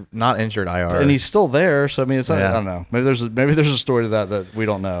injured IR. And he's still there, so I mean, it's not, Yeah. I don't know. Maybe there's a story to that we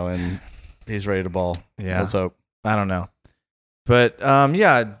don't know, and he's ready to ball. Yeah. Let's hope. I don't know, but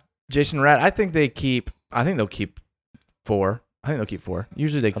yeah, Jason Rat. I think they'll keep 4. I think they'll keep 4.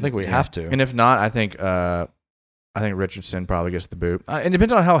 Usually they. I think we have to. And if not, I think Richardson probably gets the boot. It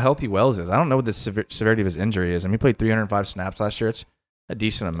depends on how healthy Wells is. I don't know what the severity of his injury is. I mean, he played 305 snaps last year. It's a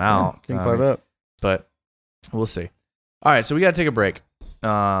decent amount. Can quite a bit. But we'll see. All right, so we got to take a break.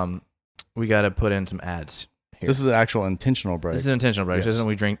 We got to put in some ads here. This is an actual intentional break. This is an intentional break. Yes. This isn't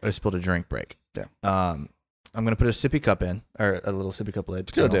we spilled a drink break. Yeah. I'm going to put a sippy cup in, or a little sippy cup lid,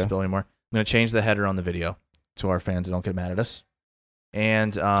 because I Good don't idea. spill anymore. I'm going to change the header on the video so our fans don't get mad at us.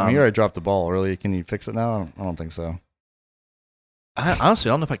 And I mean, you already dropped the ball. Really? Can you fix it now? I don't think so. I honestly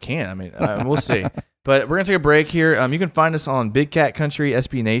don't know if I can. I mean, we'll see. But we're going to take a break here. You can find us on Big Cat Country,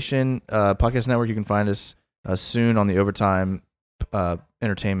 SB Nation, Podcast Network. You can find us soon on the Overtime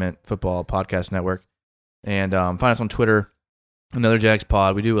Entertainment Football Podcast Network. And find us on Twitter, Another Jags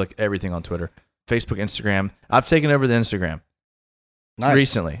Pod. We do like everything on Twitter, Facebook, Instagram. I've taken over the Instagram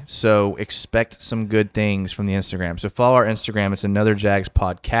recently, so expect some good things from the Instagram. So follow our Instagram. It's Another Jags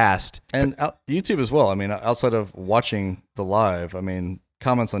Podcast. And YouTube as well. I mean, outside of watching the live, I mean,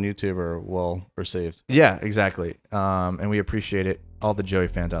 comments on YouTube are well received. Yeah, exactly. And we appreciate it, all the Joey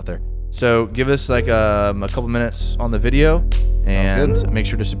fans out there. So give us like a couple minutes on the video and make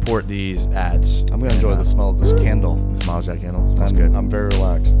sure to support these ads. I'm going to enjoy the smell of this candle. This Miles Jack candle smells good. I'm very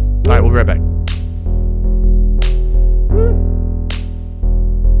relaxed. All right, we'll be right back.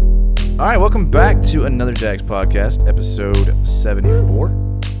 All right, welcome back to Another Jags Podcast, episode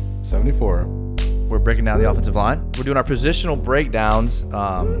 74. 74. We're breaking down the offensive line. We're doing our positional breakdowns.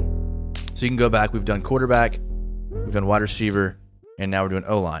 So you can go back. We've done quarterback, we've done wide receiver, and now we're doing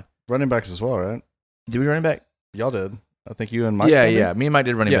O-line. Running backs as well, right? Did we running back? Y'all did. I think you and Mike. Yeah, maybe? yeah. Me and Mike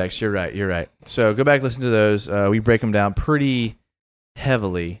did running backs. You're right. So go back, listen to those. We break them down pretty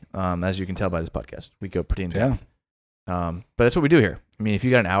heavily, as you can tell by this podcast. We go pretty in depth. But that's what we do here. I mean, if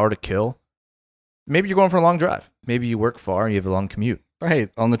you got an hour to kill, maybe you're going for a long drive. Maybe you work far and you have a long commute. Hey,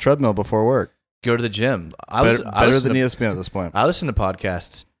 on the treadmill before work. Go to the gym. Better than ESPN at this point. I listen to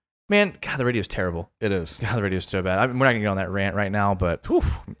podcasts Man, God, the radio's terrible. It is. God, the radio's so bad. We're not going to get on that rant right now, but whew,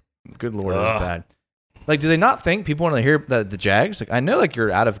 good Lord, it was bad. Like, do they not think people want to hear the Jags? Like, I know, like, you're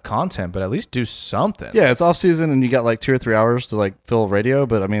out of content, but at least do something. Yeah, it's off season and you got like 2 or 3 hours to like fill radio,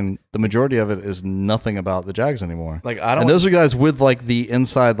 but I mean, the majority of it is nothing about the Jags anymore. Like, I don't. And those are guys with like the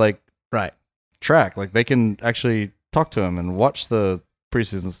inside like Right. track, like they can actually talk to him and watch the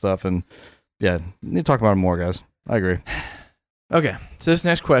preseason stuff. And yeah, you need to talk about him more, guys. I agree. Okay, so this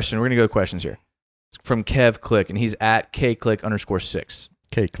next question, we're going to go to questions here. It's from Kev Click, and he's at KClick_6.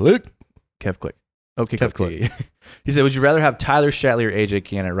 Click. Kev Click. Okay, Kev Kev Click. He said, would you rather have Tyler Shatley or AJ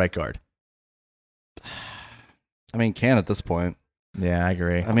Cann at right guard? I mean, can at this point. Yeah, I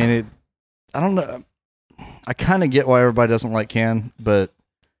agree. I mean, I don't know. I kind of get why everybody doesn't like Can, but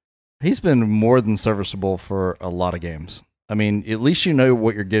he's been more than serviceable for a lot of games. I mean, at least you know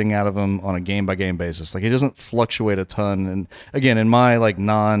what you're getting out of him on a game-by-game basis. Like, he doesn't fluctuate a ton. And again, in my like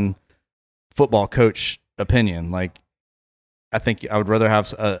non-football coach opinion, like, I think I would rather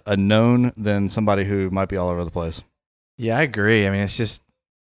have a known than somebody who might be all over the place. Yeah, I agree. I mean, it's just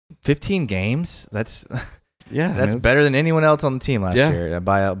 15 games. That's Yeah, better than anyone else on the team last year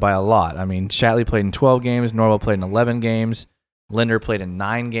by a lot. I mean, Shatley played in 12 games. Norwell played in 11 games. Linder played in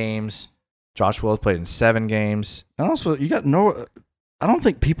 9 games. Josh Wells played in 7 games. And also, you got I don't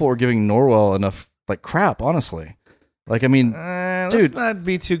think people are giving Norwell enough like crap, honestly. Like, I mean, Let's dude, not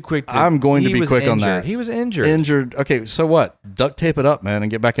be too quick. I'm going to be quick on that. He was injured. Injured. Okay, so what? Duct tape it up, man, and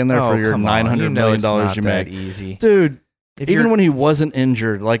get back in there for your $900 million you make. Easy, dude. If even you're- when he wasn't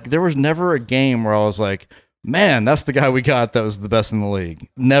injured, like there was never a game where I was like, man, that's the guy we got that was the best in the league.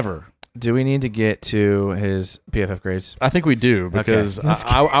 Never. Do we need to get to his PFF grades? I think we do because Okay.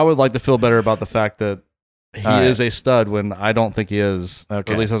 I would like to feel better about the fact that he All right. is a stud when I don't think he is.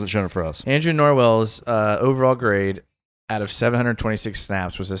 Okay. Or at least hasn't shown it for us. Andrew Norwell's overall grade out of 726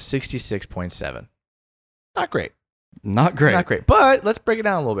 snaps was a 66.7. Not great. Not great. Not great. But let's break it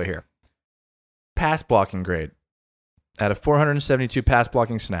down a little bit here. Pass blocking grade out of 472 pass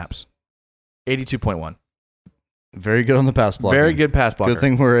blocking snaps, 82.1. Very good on the pass block. Very good pass blocker. Good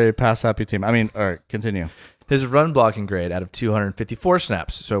thing we're a pass happy team. I mean, all right, continue. His run blocking grade out of 254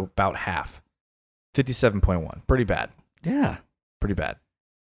 snaps, so about half, 57.1. Pretty bad. Yeah. Pretty bad.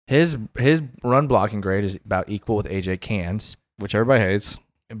 His run blocking grade is about equal with AJ Cann's, Which everybody hates.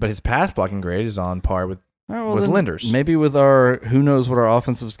 but his pass blocking grade is on par with All right, well, with then Linder's. Maybe with our who knows what our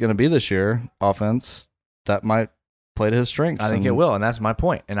offense is going to be this year, offense, that might play to his strengths. I think it will, and that's my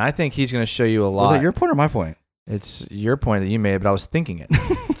point. And I think he's going to show you a lot. Was that your point or my point? It's your point that you made, but I was thinking it,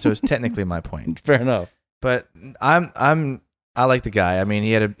 so it's technically my point. Fair enough. But I like the guy. I mean,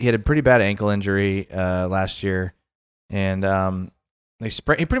 he had a pretty bad ankle injury last year, and this is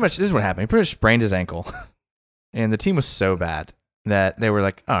what happened. He pretty much sprained his ankle, and the team was so bad that they were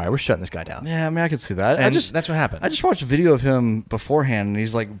like, all right, we're shutting this guy down. Yeah, I mean, I could see that. And that's what happened. I just watched a video of him beforehand, and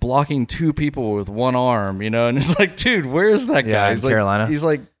he's like blocking 2 people with one arm, you know, and it's like, dude, where is that guy? Yeah, in He's like, Carolina. He's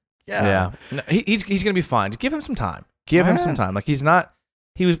like, yeah. No, he's gonna be fine. Just give him some time. Give him some Alright. time. Like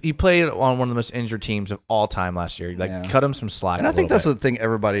he played on one of the most injured teams of all time last year. Like Yeah. cut him some slack. And I think that's the thing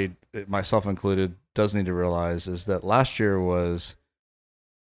everybody, myself included, does need to realize is that last year was,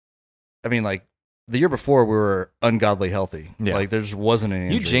 I mean, like the year before we were ungodly healthy. Yeah. Like there just wasn't any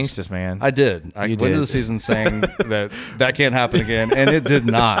you injuries. jinxed us, man. I did. I You went into did. the season saying that can't happen again, and it did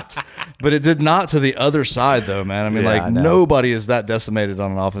not. But it did not to the other side, though, man. I mean, Yeah, I like know. nobody is that decimated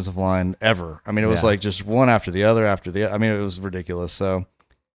on an offensive line ever. I mean, it was Yeah. like just one after the other after the. I mean, it was ridiculous. So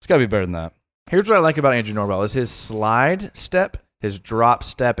it's got to be better than that. Here's what I like about Andrew Norwell is his slide step, his drop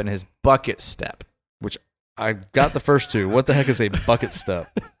step, and his bucket step. I got the first 2. What the heck is a bucket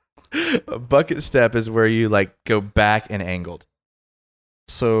step? A bucket step is where you like go back and angled.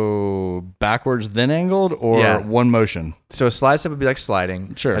 So backwards then angled or Yeah. one motion? So a slide step would be like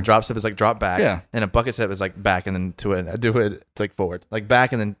sliding. Sure. A drop step is like drop back. Yeah. And a bucket step is like back and then to it like forward, like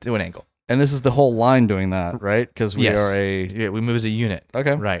back and then to an angle. And this is the whole line doing that, right? Because we Yes. are a Yeah, we move as a unit.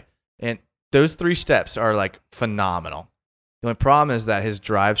 okay. Right. And those 3 steps are like phenomenal. The only problem is that his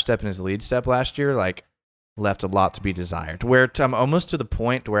drive step and his lead step last year like left a lot to be desired. Where I'm almost to the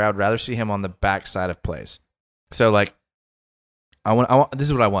point where I would rather see him on the backside of plays. So like I want this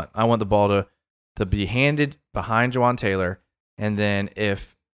is what I want. I want the ball to be handed behind Jawan Taylor, and then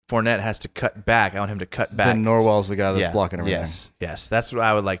if Fournette has to cut back, I want him to cut back. Then Norwell's the guy that's Yeah, blocking everything. Yes, that's what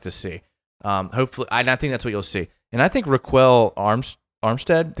I would like to see. Hopefully, I think that's what you'll see. And I think Raquel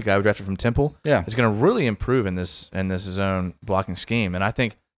Armstead, the guy we drafted from Temple, Yeah. is going to really improve in this zone blocking scheme. And I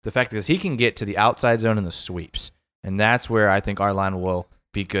think the fact is he can get to the outside zone in the sweeps, and that's where I think our line will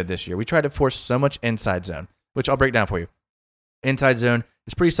be good this year. We tried to force so much inside zone, which I'll break down for you. Inside zone,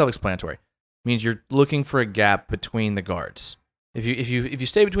 It's pretty self-explanatory. It means you're looking for a gap between the guards. If you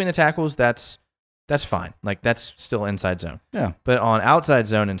stay between the tackles, that's fine. Like that's still inside zone. Yeah. But on outside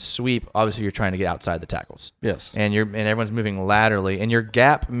zone and sweep, obviously you're trying to get outside the tackles. Yes. And everyone's moving laterally, and your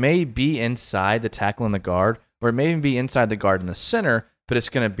gap may be inside the tackle and the guard, or it may even be inside the guard in the center, but it's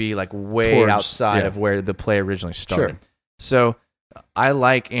going to be like way outside of where the play originally started. Sure. So I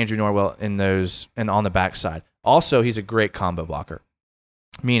like Andrew Norwell in those and on the backside. Also, he's a great combo blocker,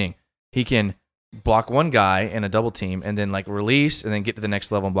 meaning he can block one guy in a double team and then like release and then get to the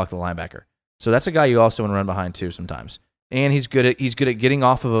next level and block the linebacker. So that's a guy you also want to run behind too sometimes. And he's good at getting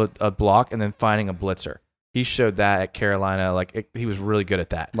off of a block and then finding a blitzer. He showed that at Carolina. He was really good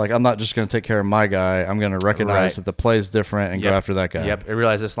at that. Like, I'm not just going to take care of my guy. I'm going to recognize that the play is different and go after that guy. Yep. I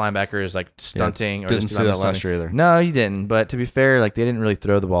realized this linebacker is like stunting. Yeah, or didn't see this last year either. No, you didn't. But to be fair, like they didn't really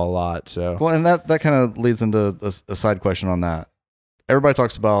throw the ball a lot. So well, and that kind of leads into a side question on that. Everybody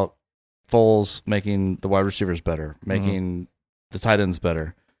talks about Foles making the wide receivers better, making the tight ends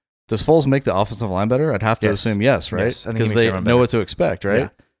better. Does Foles make the offensive line better? I'd have to assume yes, right? Yes, I think because they know what to expect, right? Yeah.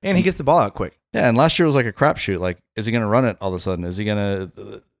 And he gets the ball out quick. Yeah, and last year was like a crapshoot. Like, is he going to run it all of a sudden? Is he going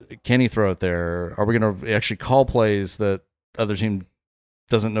to? Can he throw it there? Are we going to actually call plays that other team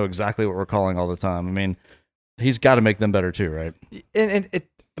doesn't know exactly what we're calling all the time? I mean, he's got to make them better too, right? And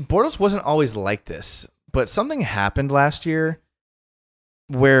Bortles wasn't always like this, but something happened last year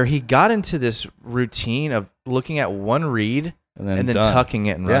where he got into this routine of looking at one read and then tucking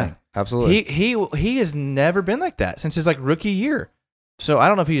it and running. Yeah, absolutely. He has never been like that since his like rookie year. So I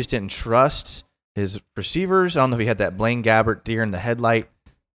don't know if he just didn't trust his receivers. I don't know if he had that Blaine Gabbert deer in the headlight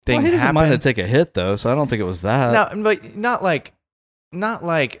thing. Well, he doesn't happen. mind to take a hit though, so I don't think it was that. No, but not like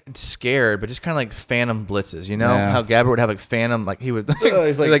scared, but just kind of like phantom blitzes. You know how Gabbert would have like phantom, like he would.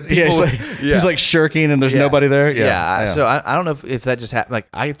 He's like, he's like shirking, and there's nobody there. Yeah. So I don't know if that just happened. Like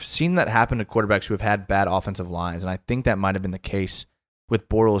I've seen that happen to quarterbacks who have had bad offensive lines, and I think that might have been the case with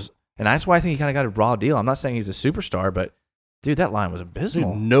Bortles, and that's why I think he kind of got a raw deal. I'm not saying he's a superstar, but dude, that line was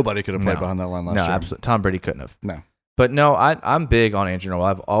abysmal. Dude, nobody could have played behind that line last year. No, absolutely. Tom Brady couldn't have. No. But no, I'm big on Andrew Norwell.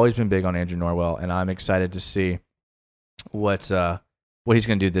 I've always been big on Andrew Norwell, and I'm excited to see what he's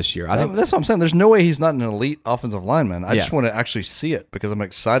going to do this year. I think that's what I'm saying. There's no way he's not an elite offensive lineman. I just want to actually see it because I'm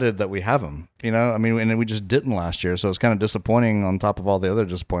excited that we have him. You know, I mean, and we just didn't last year, so it's kind of disappointing on top of all the other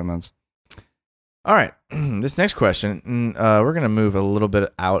disappointments. All right, this next question, we're going to move a little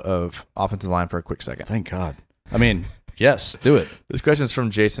bit out of offensive line for a quick second. Thank God. I mean, yes, do it. This question is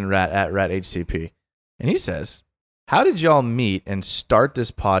from Jason Rat at RatHCP, and he says, "How did y'all meet and start this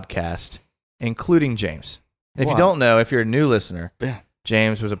podcast, including James?" And if you don't know, if you're a new listener,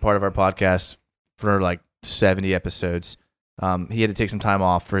 James was a part of our podcast for like 70 episodes. He had to take some time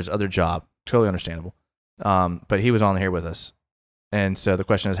off for his other job. Totally understandable. But he was on here with us. And so the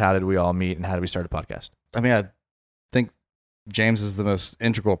question is, how did we all meet and how did we start a podcast? I mean, I think James is the most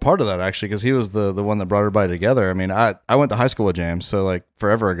integral part of that, actually, because he was the one that brought everybody together. I mean, I went to high school with James, so like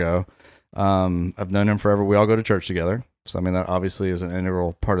forever ago. I've known him forever. We all go to church together. So, I mean, that obviously is an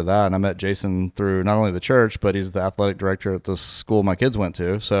integral part of that. And I met Jason through not only the church, but he's the athletic director at the school my kids went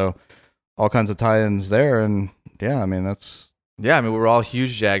to. So all kinds of tie-ins there. And yeah, I mean, that's... Yeah, I mean, we're all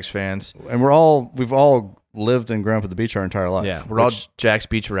huge Jags fans. And we've all lived and grown up at the beach our entire life. Yeah, we're all Jax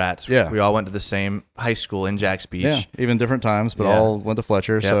Beach rats. Yeah. We all went to the same high school in Jax Beach. Yeah, even different times, but all went to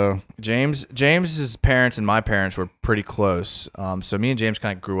Fletcher. Yep. So James's parents and my parents were pretty close. So me and James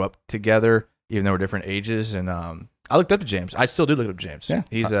kind of grew up together, even though we're different ages. And I looked up to James. I still do look up to James. Yeah.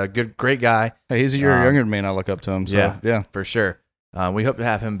 He's a great guy. Hey, he's a year younger than me, and I look up to him. So, yeah, for sure. We hope to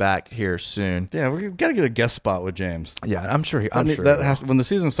have him back here soon. Yeah, we've got to get a guest spot with James. Yeah, I'm sure. When the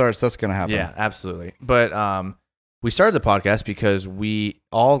season starts, that's going to happen. Yeah, absolutely. But we started the podcast because we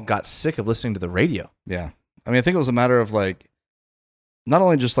all got sick of listening to the radio. Yeah. I mean, I think it was a matter of like, not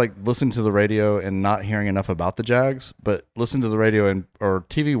only just like listening to the radio and not hearing enough about the Jags, but listening to the radio or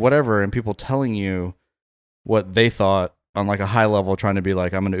TV, whatever, and people telling you what they thought on like a high level, trying to be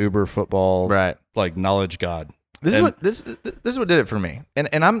like, I'm an uber football, like knowledge god. This is what did it for me. And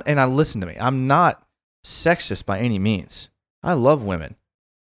I listen to me. I'm not sexist by any means. I love women.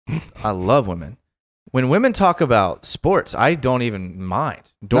 I love women. When women talk about sports, I don't even mind.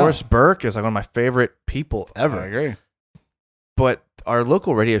 Doris Burke is like one of my favorite people ever. I agree. But our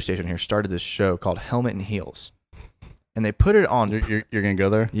local radio station here started this show called Helmet and Heels. And they put it on... You're going to go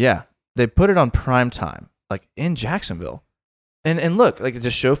there? Yeah. They put it on prime time, like in Jacksonville. And look, like it's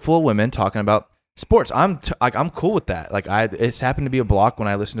a show full of women talking about sports. I'm cool with that. Like it's happened to be a block when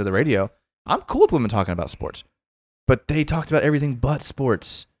I listen to the radio. I'm cool with women talking about sports. But they talked about everything but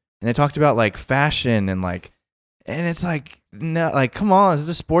sports. And they talked about like fashion and it's like, no, like, come on, this is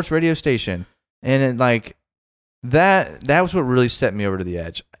a sports radio station. And it, like, that was what really set me over to the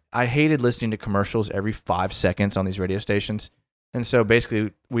edge. I hated listening to commercials every 5 seconds on these radio stations. And so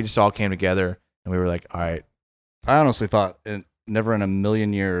basically, we just all came together and we were like, all right. I honestly thought never in a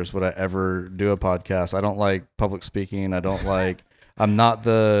million years would I ever do a podcast. I don't like public speaking. I don't like, I'm not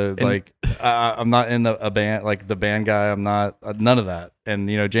I'm not in a band, like the band guy. I'm not, none of that. And,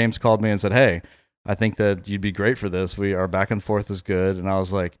 James called me and said, hey, I think that you'd be great for this. Our back and forth is good. And I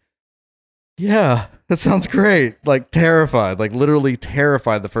was like, yeah, that sounds great. Like terrified, like literally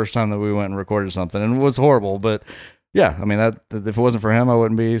terrified the first time that we went and recorded something, and it was horrible. But yeah, I mean, that if it wasn't for him, I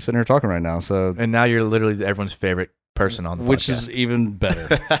wouldn't be sitting here talking right now. So, and now you're literally everyone's favorite person on the podcast. Which is even better.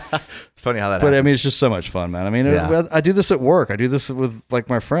 It's funny how that But happens. I mean, it's just so much fun, man. I mean, Yeah. I do this at work. I do this with like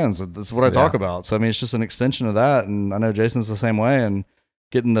my friends. This is what I talk about. So I mean, it's just an extension of that. And I know Jason's the same way. And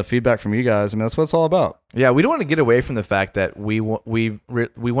getting the feedback from you guys, I mean, that's what it's all about. Yeah, we don't want to get away from the fact that we want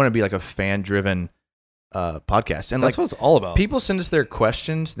to be like a fan driven podcast, and That's what it's all about. people send us their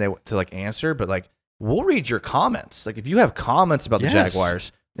questions to like answer, but like we'll read your comments. Like if you have comments about the Yes.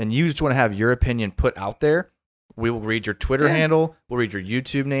 Jaguars and you just want to have your opinion put out there, we will read your Twitter handle, we'll read your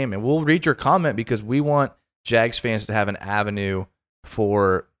YouTube name, and we'll read your comment because we want Jags fans to have an avenue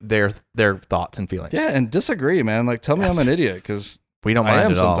for their thoughts and feelings. Yeah, and disagree, man. Like, tell me I'm an idiot because We don't I mind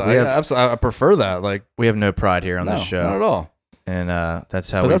am at all. sometimes. Absolutely, I prefer that. Like, We have no pride here on no, this show, not at all. and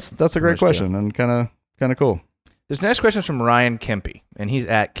that's how. But that's a great question and kind of cool. This next question is from Ryan Kempe, and he's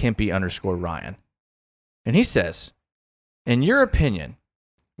at Kempe_Ryan. And he says, in your opinion,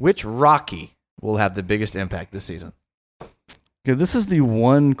 which Rocky will have the biggest impact this season? Okay, this is the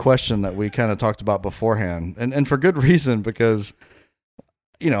one question that we kind of talked about beforehand, and for good reason, because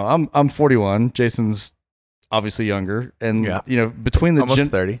I'm 41, Jason's obviously younger, and between the Almost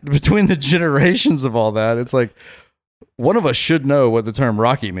 30. between the generations of all that, it's like one of us should know what the term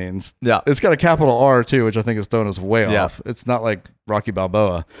Rocky means. Yeah. It's got a capital R too, which I think is throwing us way off. It's not like Rocky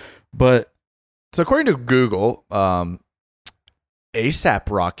Balboa, but So according to Google, ASAP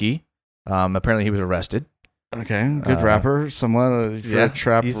Rocky, apparently he was arrested. okay, good rapper, someone if you're a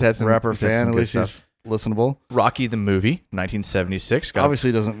trap he's had some- rapper he's had fan, some at good least he's listenable. Rocky the movie, 1976.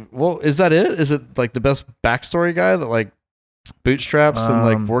 Obviously doesn't. Well, is that it? Is it like the best backstory guy that like bootstraps and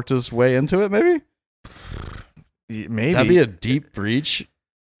like worked his way into it? Maybe Maybe. that'd be a deep reach.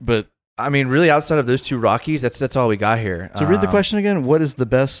 But I mean, really, outside of those two Rockies, that's all we got here. to read the question again, what is the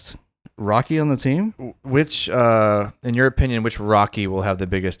best Rocky on the team? Which, in your opinion, which Rocky will have the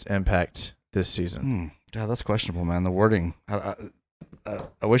biggest impact this season? Yeah, that's questionable, man. The wording.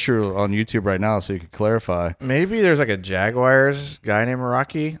 I wish you were on YouTube right now so you could clarify. Maybe there's like a Jaguars guy named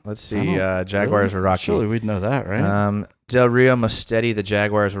Rocky. Let's see. Jaguars or Rocky. Surely we'd know that, right? Del Rio Mustetti, the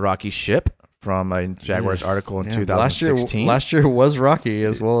Jaguars Rocky ship from a Jaguars article in 2016. Last year was Rocky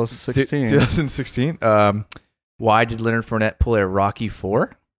as well as 16. 2016. Why did Leonard Fournette pull a Rocky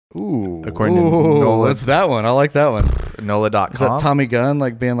 4? Ooh. According to Nola. That's that one. I like that one. NOLA.com. Is that Tommy Gunn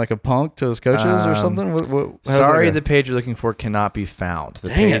like being like a punk to his coaches or something? How's Sorry, that go? the page you're looking for cannot be found. The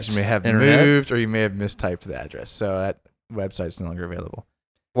Dang page it. may have Internet? moved or you may have mistyped the address. So that website's no longer available.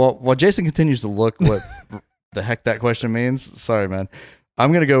 Well, while Jason continues to look what the heck that question means, sorry, man.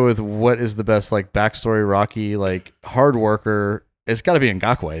 I'm going to go with what is the best like backstory Rocky, like hard worker. It's got to be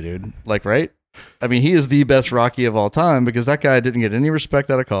Ngakoue, dude. Like, right? I mean, he is the best Rocky of all time because that guy didn't get any respect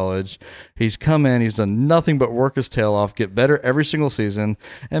out of college. He's come in, he's done nothing but work his tail off, get better every single season,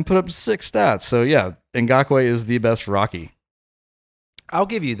 and put up 6 stats. So, yeah, Ngakoue is the best Rocky. I'll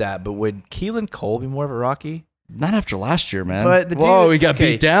give you that, but would Keelan Cole be more of a Rocky? Not after last year, man. But the Whoa, dude- he got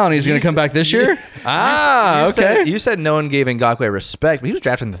okay, beat down. He's going to come back this year? Okay. You said no one gave Ngakoue respect, but he was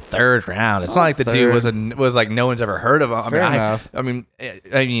drafted in the 3rd round. It's not like the dude was like no one's ever heard of him. Fair enough. I mean,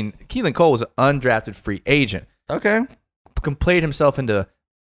 Keelan Cole was an undrafted free agent. Okay. Played himself into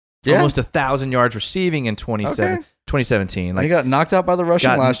almost 1,000 yards receiving in 2017. And he got knocked out by the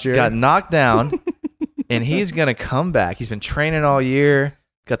Russian last year. Got knocked down, and he's gonna come back. He's been training all year.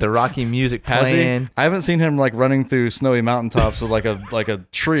 Got the Rocky music Has he? playing. I haven't seen him like running through snowy mountaintops with like a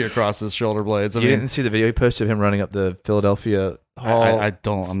tree across his shoulder blades. You didn't see the video he posted of him running up the Philadelphia Hall? I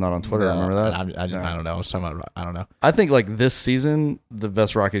don't. I'm not on Twitter. No, Remember that? I don't know. I was talking about. I don't know. I think like this season, the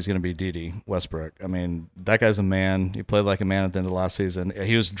best Rocky is going to be Dede Westbrook. I mean, that guy's a man. He played like a man at the end of last season.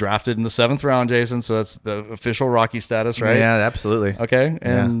 He was drafted in the 7th round, Jason. So that's the official Rocky status, right? Yeah, absolutely. Okay.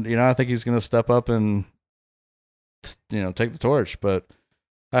 And I think he's going to step up and take the torch. But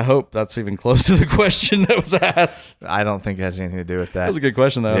I hope that's even close to the question that was asked. I don't think it has anything to do with that. That was a good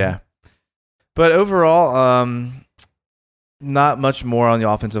question, though. Yeah. But overall, not much more on the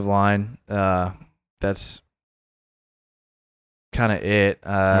offensive line. That's kind of it.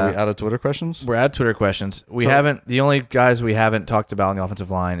 Are we out of Twitter questions? We're at Twitter questions. We So- haven't. The only guys we haven't talked about on the offensive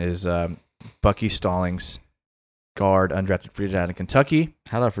line is Bucky Stallings, guard, undrafted free agent out of Kentucky.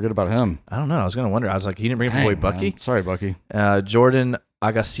 How did I forget about him? I don't know. I was gonna wonder. I was like, he didn't bring up the boy Dang, Bucky. man. Sorry, Bucky. Jordan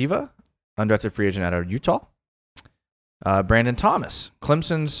Agasiva, undrafted free agent out of Utah. Brandon Thomas,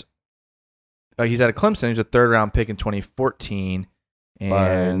 Clemson's. He's out of Clemson. He's a 3rd-round pick in 2014. And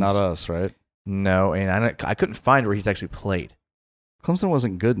By not us, right? No, and I couldn't find where he's actually played. Clemson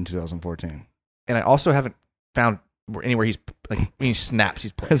wasn't good in 2014. And I also haven't found anywhere he's like when he snaps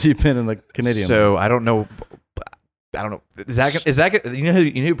he's played. Has he been in the Canadian? So I don't know. Is that you know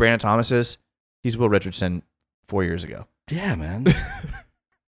who Brandon Thomas is? He's Will Richardson 4 years ago. Yeah, man.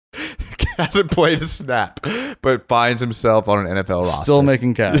 Hasn't played a snap, but finds himself on an NFL roster. Still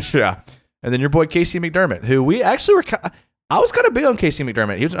making cash. Yeah. And then your boy Casey McDermott, who we actually were. I was kind of big on Casey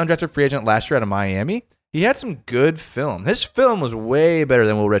McDermott. He was an undrafted free agent last year out of Miami. He had some good film. His film was way better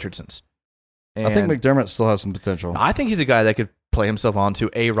than Will Richardson's. I think And McDermott still has some potential. I think he's a guy that could play himself onto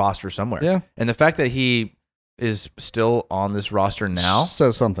a roster somewhere. Yeah. And the fact that he is still on this roster now.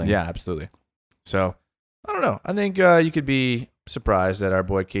 Says something. Yeah, absolutely. So, I don't know. I think you could be surprised at our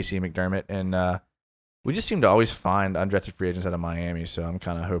boy Casey McDermott. And we just seem to always find undrafted free agents out of Miami. So, I'm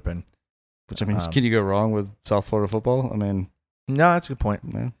kind of hoping. Which, I mean, can you go wrong with South Florida football? I mean, No, that's a good point.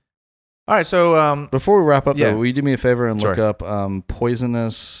 yeah. All right. So, Before we wrap up, Yeah. though, will you do me a favor and look Sure. up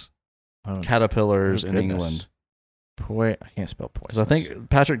poisonous caterpillars in England? I can't spell poison. Because I think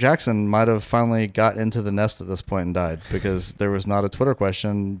Patrick Jackson might have finally got into the nest at this point and died because there was not a Twitter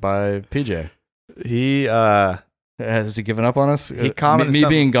question by PJ. he Has he given up on us? He commented me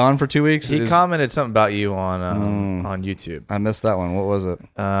something- being gone for 2 weeks. he commented something about you on Mm. on YouTube. I missed that one. What was it?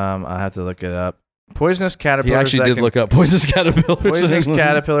 I have to look it up. Poisonous He caterpillars. actually that did can- look up poisonous caterpillars. in Poisonous England.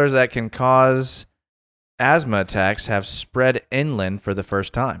 caterpillars that can cause asthma attacks have spread inland for the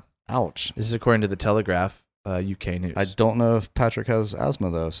first time. Ouch. This is according to the Telegraph, UK News. I don't know if Patrick has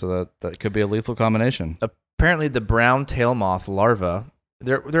asthma though, so that could be a lethal combination. Apparently, the brown tail moth larvae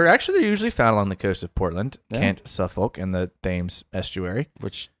they're usually found along the coast of Portland, Yeah. Kent, Suffolk, and the Thames estuary.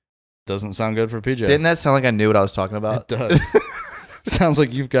 Which doesn't sound good for PJ. Didn't that sound like I knew what I was talking about? It does. Sounds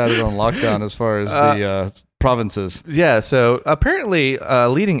like you've got it on lockdown as far as the provinces. Yeah, so apparently a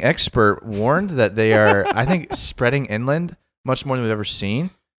leading expert warned that they are, I think, spreading inland much more than we've ever seen.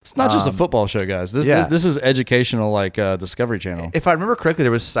 It's not just a football show, guys. This is educational, like Discovery Channel. If I remember correctly,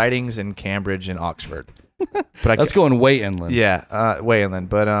 there was sightings in Cambridge and Oxford. But That's going way inland. Yeah, way inland.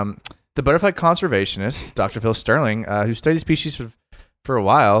 But the butterfly conservationist, Dr. Phil Sterling, who studied species for a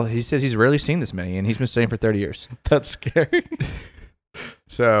while, he says he's rarely seen this many, and he's been studying for 30 years. That's scary.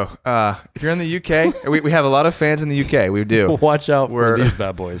 So if you're in the UK, we have a lot of fans in the UK. We do. Watch out for We're- these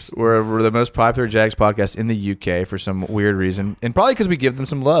bad boys. We're the most popular Jags podcast in the UK for some weird reason, and probably because we give them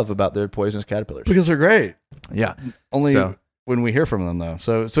some love about their poisonous caterpillars. Because they're great. Yeah. Only So- when we hear from them, though.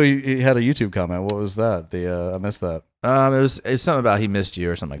 So he had a YouTube comment. What was that? I missed that. It was something about he missed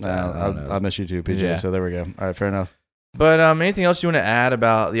you or something like that. I don't know. I miss you too, PJ. Yeah. So there we go. All right, fair enough. But anything else you want to add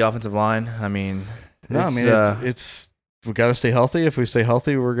about the offensive line? I mean, No, I mean it's we got to stay healthy. If we stay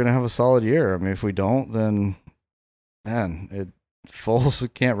healthy, we're gonna have a solid year. I mean, if we don't, then man,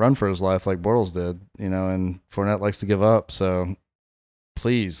 Foles can't run for his life like Bortles did, and Fournette likes to give up. So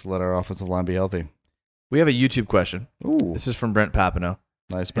please let our offensive line be healthy. we have a YouTube question. Ooh, This is from Brent Papineau.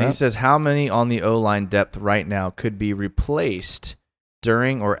 nice, And he Brent. says, how many on the O-line depth right now could be replaced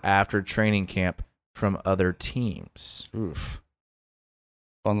during or after training camp from other teams? Oof.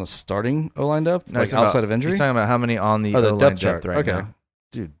 On the starting O-line depth, No, like he's talking outside about- of injury, He's talking about how many on the the O-line depth depth chart. right Okay. now.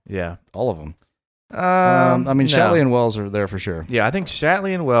 dude, Yeah. all of them. I I mean, Shatley and Wells are there for sure. Yeah, I think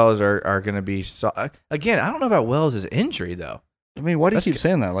Shatley and Wells are going to be... Again, I don't know about Wells' injury, though. I mean, why do you That's keep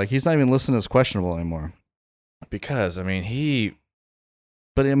saying that? Like, he's not even listed as questionable anymore. Because, I mean,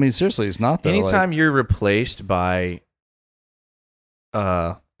 But I mean, seriously, he's not though. anytime you're replaced by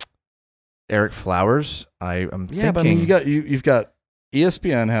Eric Flowers, I'm thinking... Yeah, but I mean, you've got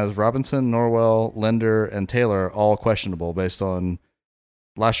ESPN has Robinson, Norwell, Linder, and Taylor all questionable based on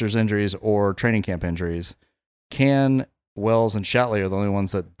last year's injuries or training camp injuries. Wells, and Shatley are the only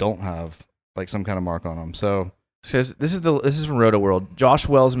ones that don't have like some kind of mark on them. So Says this is from Roto World. Josh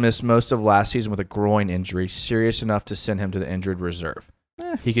Wells missed most of last season with a groin injury, serious enough to send him to the injured reserve.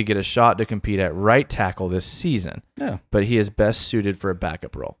 He could get a shot to compete at right tackle this season, yeah, but he is best suited for a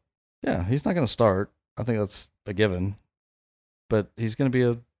backup role. yeah, he's not going to start. I think that's a given. But he's going to be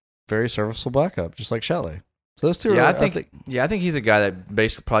a very serviceable backup, just like Shatley. So those two Yeah, are. I think he's a guy that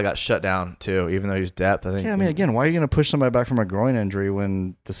basically probably got shut down too, even though he's depth. I think. Yeah, I mean, again, why are you going to push somebody back from a groin injury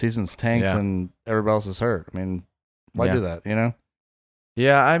when the season's tanked Yeah. and everybody else is hurt? I mean, why Yeah. do that?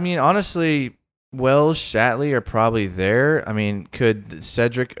 Yeah, I mean, honestly, Wells, Shatley are probably there. I mean, could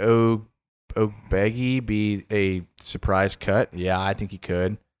Cedric Ogbegi be a surprise cut? Yeah, I think he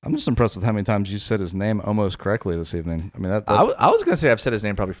could. I'm just impressed with how many times you said his name almost correctly this evening. I mean, I was going to say I've said his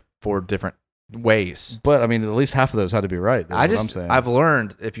name probably 4 different ways. but I mean, at least half of those had to be right. That's what I'm saying. I've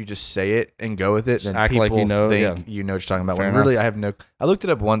learned if you just say it and go with it, Just then act people like you know, think yeah. you know what you're talking about. Fair When enough. really, I looked it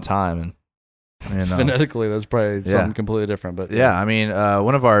up one time and Phonetically, that's probably Yeah. something completely different. But yeah, I mean,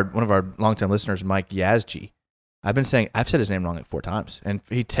 one of our longtime listeners, Mike Yazji, I've said his name wrong like 4 times, and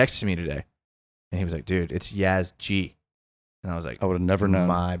he texted me today, and he was like, "Dude, it's Yazji," and I was like, I would have never known.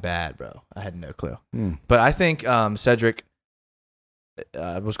 My bad, bro. I had no clue. Hmm. But I think Cedric,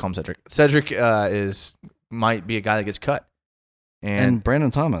 let's call him Cedric. Cedric might be a guy that gets cut, And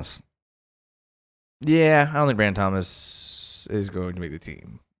Brandon Thomas. yeah, I don't think Brandon Thomas is going to make the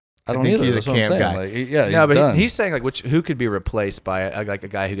team. I don't think either. he's a That's what I'm camp saying. guy. Like, yeah, he's No, but done. he's saying like who could be replaced by a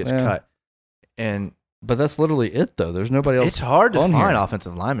guy who gets Yeah. cut, and But that's literally it, though. There's nobody else. it's hard to on find here.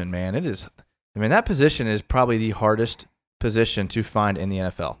 offensive linemen, man. It is. I mean, that position is probably the hardest position to find in the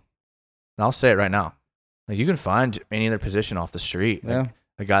NFL. And I'll say it right now. Like, you can find any other position off the street. Like, Yeah.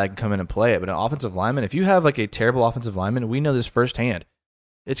 a guy that can come in and play it. But an offensive lineman, if you have like a terrible offensive lineman, we know this firsthand,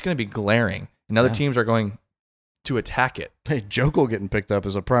 it's going to be glaring. And other Yeah. teams are going to attack it. Hey, Jokel getting picked up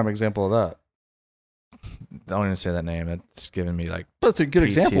is a prime example of that. Don't even say that name. That's giving me like, But it's a good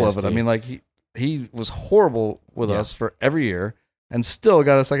example of it. I PTSD. mean, like he was horrible with Yeah. us for every year and still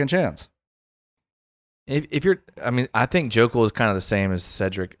got a second chance. if you're, I mean, I think Jokel is kind of the same as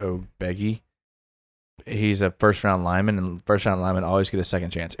Cedric Ogbegi. He's a first round lineman, and first round linemen always get a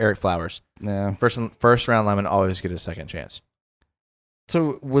second chance. Eric Flowers, Yeah. first round linemen always get a second chance.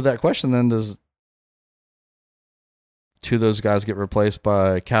 So with that question, then does 2 of those guys get replaced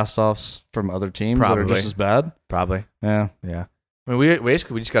by cast-offs from other teams that are Probably. just as bad? Probably, Yeah. yeah. I mean, we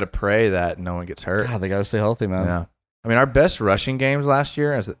just got to pray that no one gets hurt. God, they got to stay healthy, man. Yeah. I mean, our best rushing games last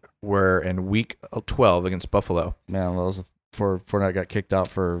year were in week 12 against Buffalo. Man, well, that was before Fournette got kicked out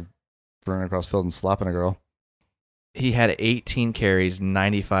for running across the field and slapping a girl. He had 18 carries,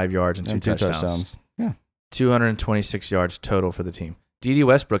 95 yards, and 2 And 2 touchdowns. Yeah. 226 yards total for the team. D.D.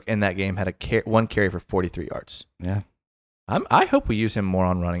 Westbrook in that game had one carry for 43 yards. Yeah. I hope we use him more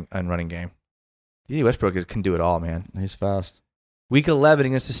on running game. D.D. Westbrook can do it all, man. He's fast. Week 11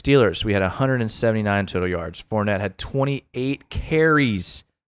 against the Steelers, we had 179 total yards. Fournette had 28 carries.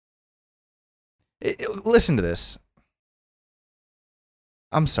 Listen to this.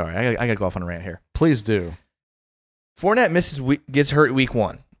 I'm sorry. I got to go off on a rant here. Please do. Fournette gets hurt week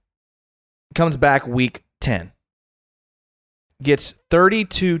 1. Comes back week 10. Gets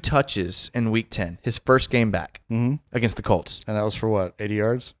 32 touches in week 10. His first game back Mm-hmm. against the Colts. And that was for what, 80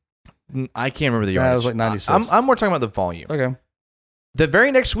 yards? I can't remember the Yeah, yardage. it was like 96. I'm more talking about the volume. Okay. The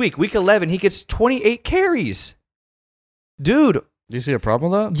very next week, week 11, he gets 28 carries. Dude, Do you see a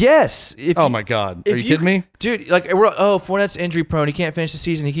problem with that? yes. Oh, my God. Are if you you- kidding me? Dude, like, Fournette's injury prone. He can't finish the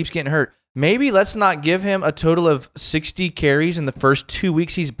season. He keeps getting hurt. Maybe let's not give him a total of 60 carries in the first 2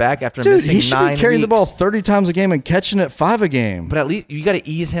 weeks he's back after Dude, missing he should 9 be carrying the ball weeks. 30 times a game and catching it 5 a game. But at least you got to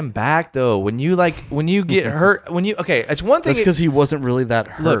ease him back, though. When you get hurt, it's one thing. That's because he wasn't really that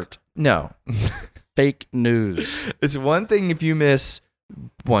hurt. Look, no. Fake news. It's one thing if you miss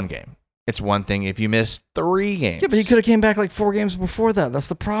 1 game. It's one thing if you miss 3 games. Yeah, but he could have came back like 4 games before that. That's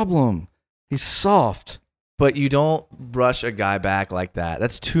the problem. He's soft. But you don't rush a guy back like that.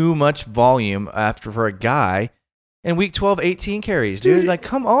 That's too much volume for a guy. In week 12, 18 carries, dude. Like,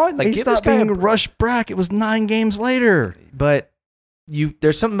 come on. Like, He's give this not guy being rushed back. It was 9 games later. But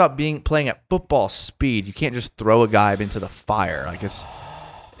there's something about playing at football speed. You can't just throw a guy into the fire. Like,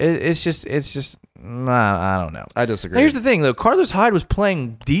 it's just I don't know. I disagree. Now, here's the thing, though. Carlos Hyde was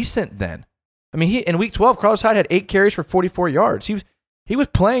playing decent then. I mean, in week 12, Carlos Hyde had 8 carries for 44 yards. He was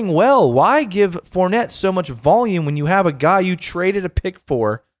playing well. Why give Fournette so much volume when you have a guy you traded a pick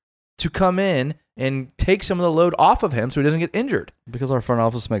for to come in and take some of the load off of him so he doesn't get injured? Because our front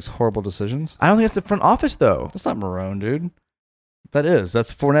office makes horrible decisions. I don't think that's the front office, though. That's not Marone, dude.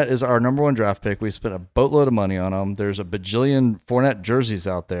 That's Fournette is our number 1 draft pick. We spent a boatload of money on him. There's a bajillion Fournette jerseys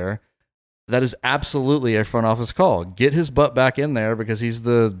out there. That is absolutely a front office call. Get his butt back in there because he's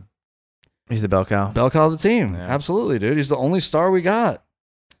the He's the bell cow. bell cow of the team. Yeah. Absolutely, dude. He's the only star we got.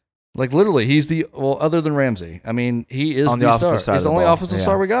 Like, literally, he's other than Ramsey. I mean, he is On the the offensive star. side He's of the the only ball. offensive Yeah.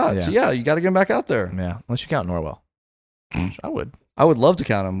 star we got. Yeah. So, yeah, you got to get him back out there. Yeah, unless you count Norwell. I would. I would love to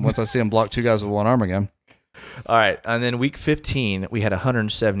count him once I see him block 2 guys with 1 arm again. All right, and then week 15, we had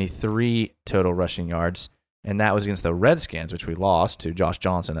 173 total rushing yards, and that was against the Redskins, which we lost to Josh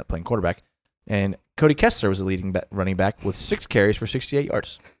Johnson at playing quarterback. And Cody Kessler was the leading running back with 6 carries for 68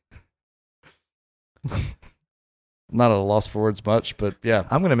 yards. Not at a loss for words much, but yeah.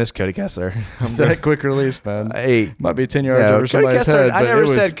 I'm going to miss Cody Kessler. That quick release, man. Hey, Might be 10 yards over Cody somebody's Kessler, head. I but never it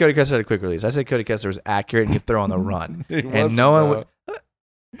was, said Cody Kessler had a quick release. I said Cody Kessler was accurate and could throw on the run. And no one would.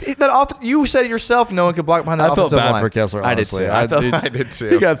 You said yourself no one could block behind the I felt offensive bad line. for Kessler, honestly. I did too.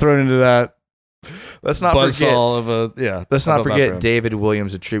 He got thrown into that Let's not forget. buzzsaw of a, yeah. Let's I not felt bad for forget him. David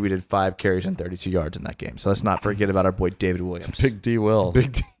Williams attributed 5 carries and 32 yards in that game. So let's not forget about our boy David Williams. Big D. Will.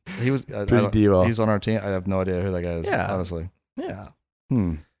 Big D. He was, Big D. Will. He's on our team. I have no idea who that guy is, Yeah. honestly. Yeah.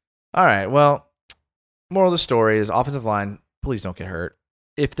 Hmm. All right. Well, moral of the story is offensive line, please don't get hurt.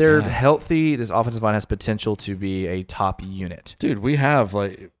 If they're Yeah. healthy, this offensive line has potential to be a top unit. Dude, we have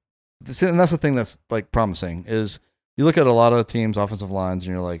and that's the thing that's like promising is you look at a lot of teams' offensive lines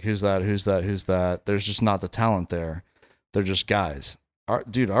and you're like, who's that? Who's that? Who's that? There's just not the talent there. They're just guys.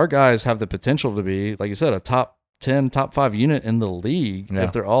 Our guys have the potential to be, like you said, a top 10, top 5 unit in the league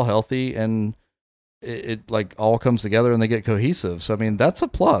if they're all healthy and it like all comes together and they get cohesive. So I mean, that's a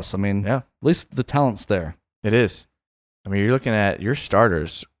plus. I mean, Yeah. at least the talent's there. It is. I mean, you're looking at your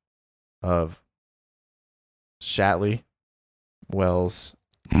starters of Shatley, Wells,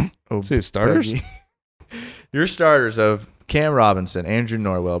 See, starters? Berge. Your starters of Cam Robinson, Andrew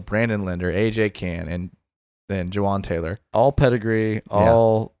Norwell, Brandon Linder, AJ Cann, and then Jawan Taylor. All pedigree,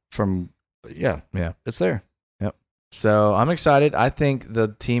 all from Yeah. it's there. So I'm excited. I think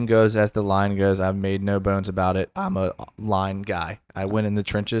the team goes as the line goes. I've made no bones about it. I'm a line guy. I went in the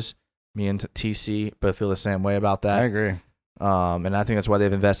trenches. Me and TC both feel the same way about that. I agree. And I think that's why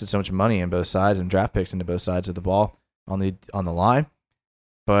they've invested so much money in both sides and draft picks into both sides of the ball on the line.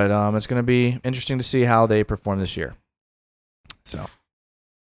 But it's going to be interesting to see how they perform this year. So,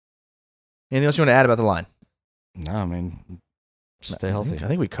 anything else you want to add about the line? No, I mean, stay healthy. I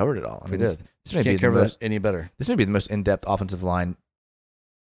think we covered it all. I We mean, did. This may be Can't the cover most, that any better. this may be the most in-depth offensive line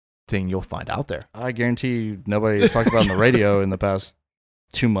thing you'll find out there. I guarantee you nobody has talked about on the radio in the past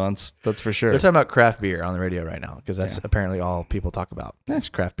 2 months. That's for sure. They're talking about craft beer on the radio right now because that's apparently all people talk about. That's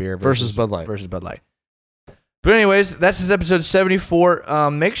craft beer Versus Bud Light. Versus Bud Light. But anyways, that's this episode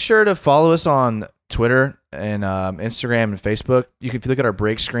 74. Make sure to follow us on Twitter and Instagram and Facebook. If you look at our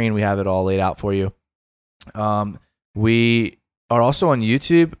break screen, we have it all laid out for you. We are also on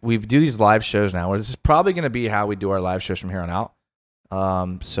YouTube. We do these live shows now. This is probably going to be how we do our live shows from here on out.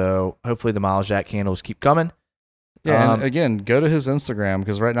 So hopefully the Miles Jack candles keep coming. Yeah, and again, go to his Instagram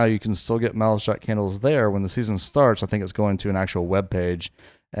because right now you can still get Miles Jack candles there. When the season starts, I think it's going to an actual web page,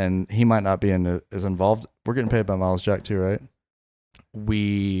 and he might not be as involved. We're getting paid by Miles Jack too, right?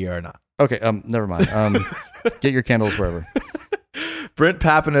 We are not. Okay, never mind. Get your candles wherever. Brent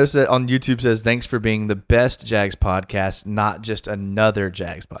Papineau on YouTube says, "Thanks for being the best Jags podcast, not just another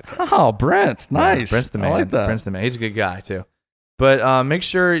Jags podcast." Oh, Brent, nice. Yeah, Brent's the man. I like that. Brent's the man. He's a good guy too. But make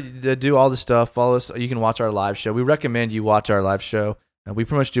sure to do all the stuff. Follow us. You can watch our live show. We recommend you watch our live show. We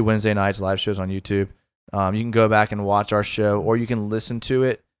pretty much do Wednesday nights live shows on YouTube. You can go back and watch our show, or you can listen to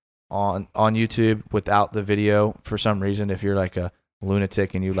it on YouTube without the video for some reason. If you're like a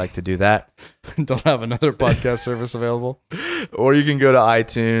lunatic and you like to do that, Don't have another podcast service available. or you can go to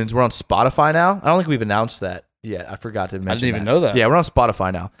iTunes. We're on Spotify now. I don't think we've announced that yet. I forgot to mention. I didn't even know that. Yeah, we're on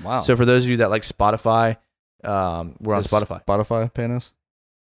Spotify now. Wow. So for those of you that like Spotify, we're on Is Spotify. Spotify paying us?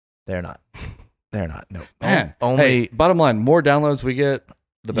 They're not. They're not. No. Man, Only. hey, bottom line, more downloads we get,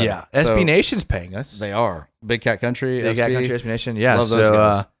 the better. Yeah. So SB Nation's paying us. They are. Big Cat Country. Big Cat SB. Country, SB Nation. Yeah. Love those So,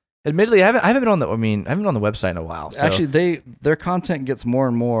 guys. admittedly, I haven't been on the. I haven't been on the website in a while. So. Actually, their content gets more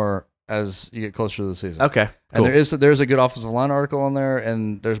and more as you get closer to the season. Okay. And Cool. there's a good offensive line article on there,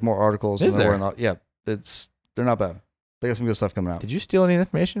 and there's more articles. Is than there? were yeah, they're not bad. They got some good stuff coming out. Did you steal any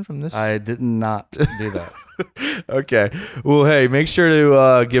information from this? I did not do that. Okay. Well, hey, make sure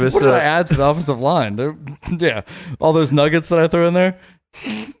to give us What did I add to the offensive line? Yeah, all those nuggets that I threw in there.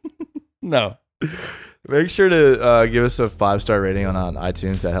 No. Make sure to give us a 5-star rating on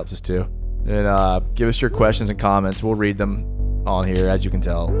iTunes. That helps us too. And give us your questions and comments. We'll read them on here. As you can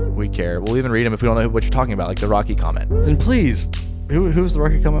tell, we care. We'll even read them if we don't know what you're talking about, like the Rocky comment. And please, who was the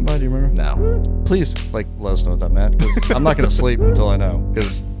Rocky comment by? Do you remember? No. Please, let us know what that meant. 'Cause I'm not going to sleep until I know.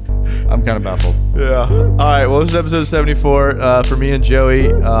 Because I'm kind of baffled. Yeah. All right. Well, this is episode 74 for me and Joey.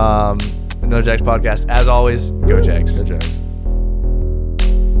 Another Jags podcast. As always, go Jags. Good Jags.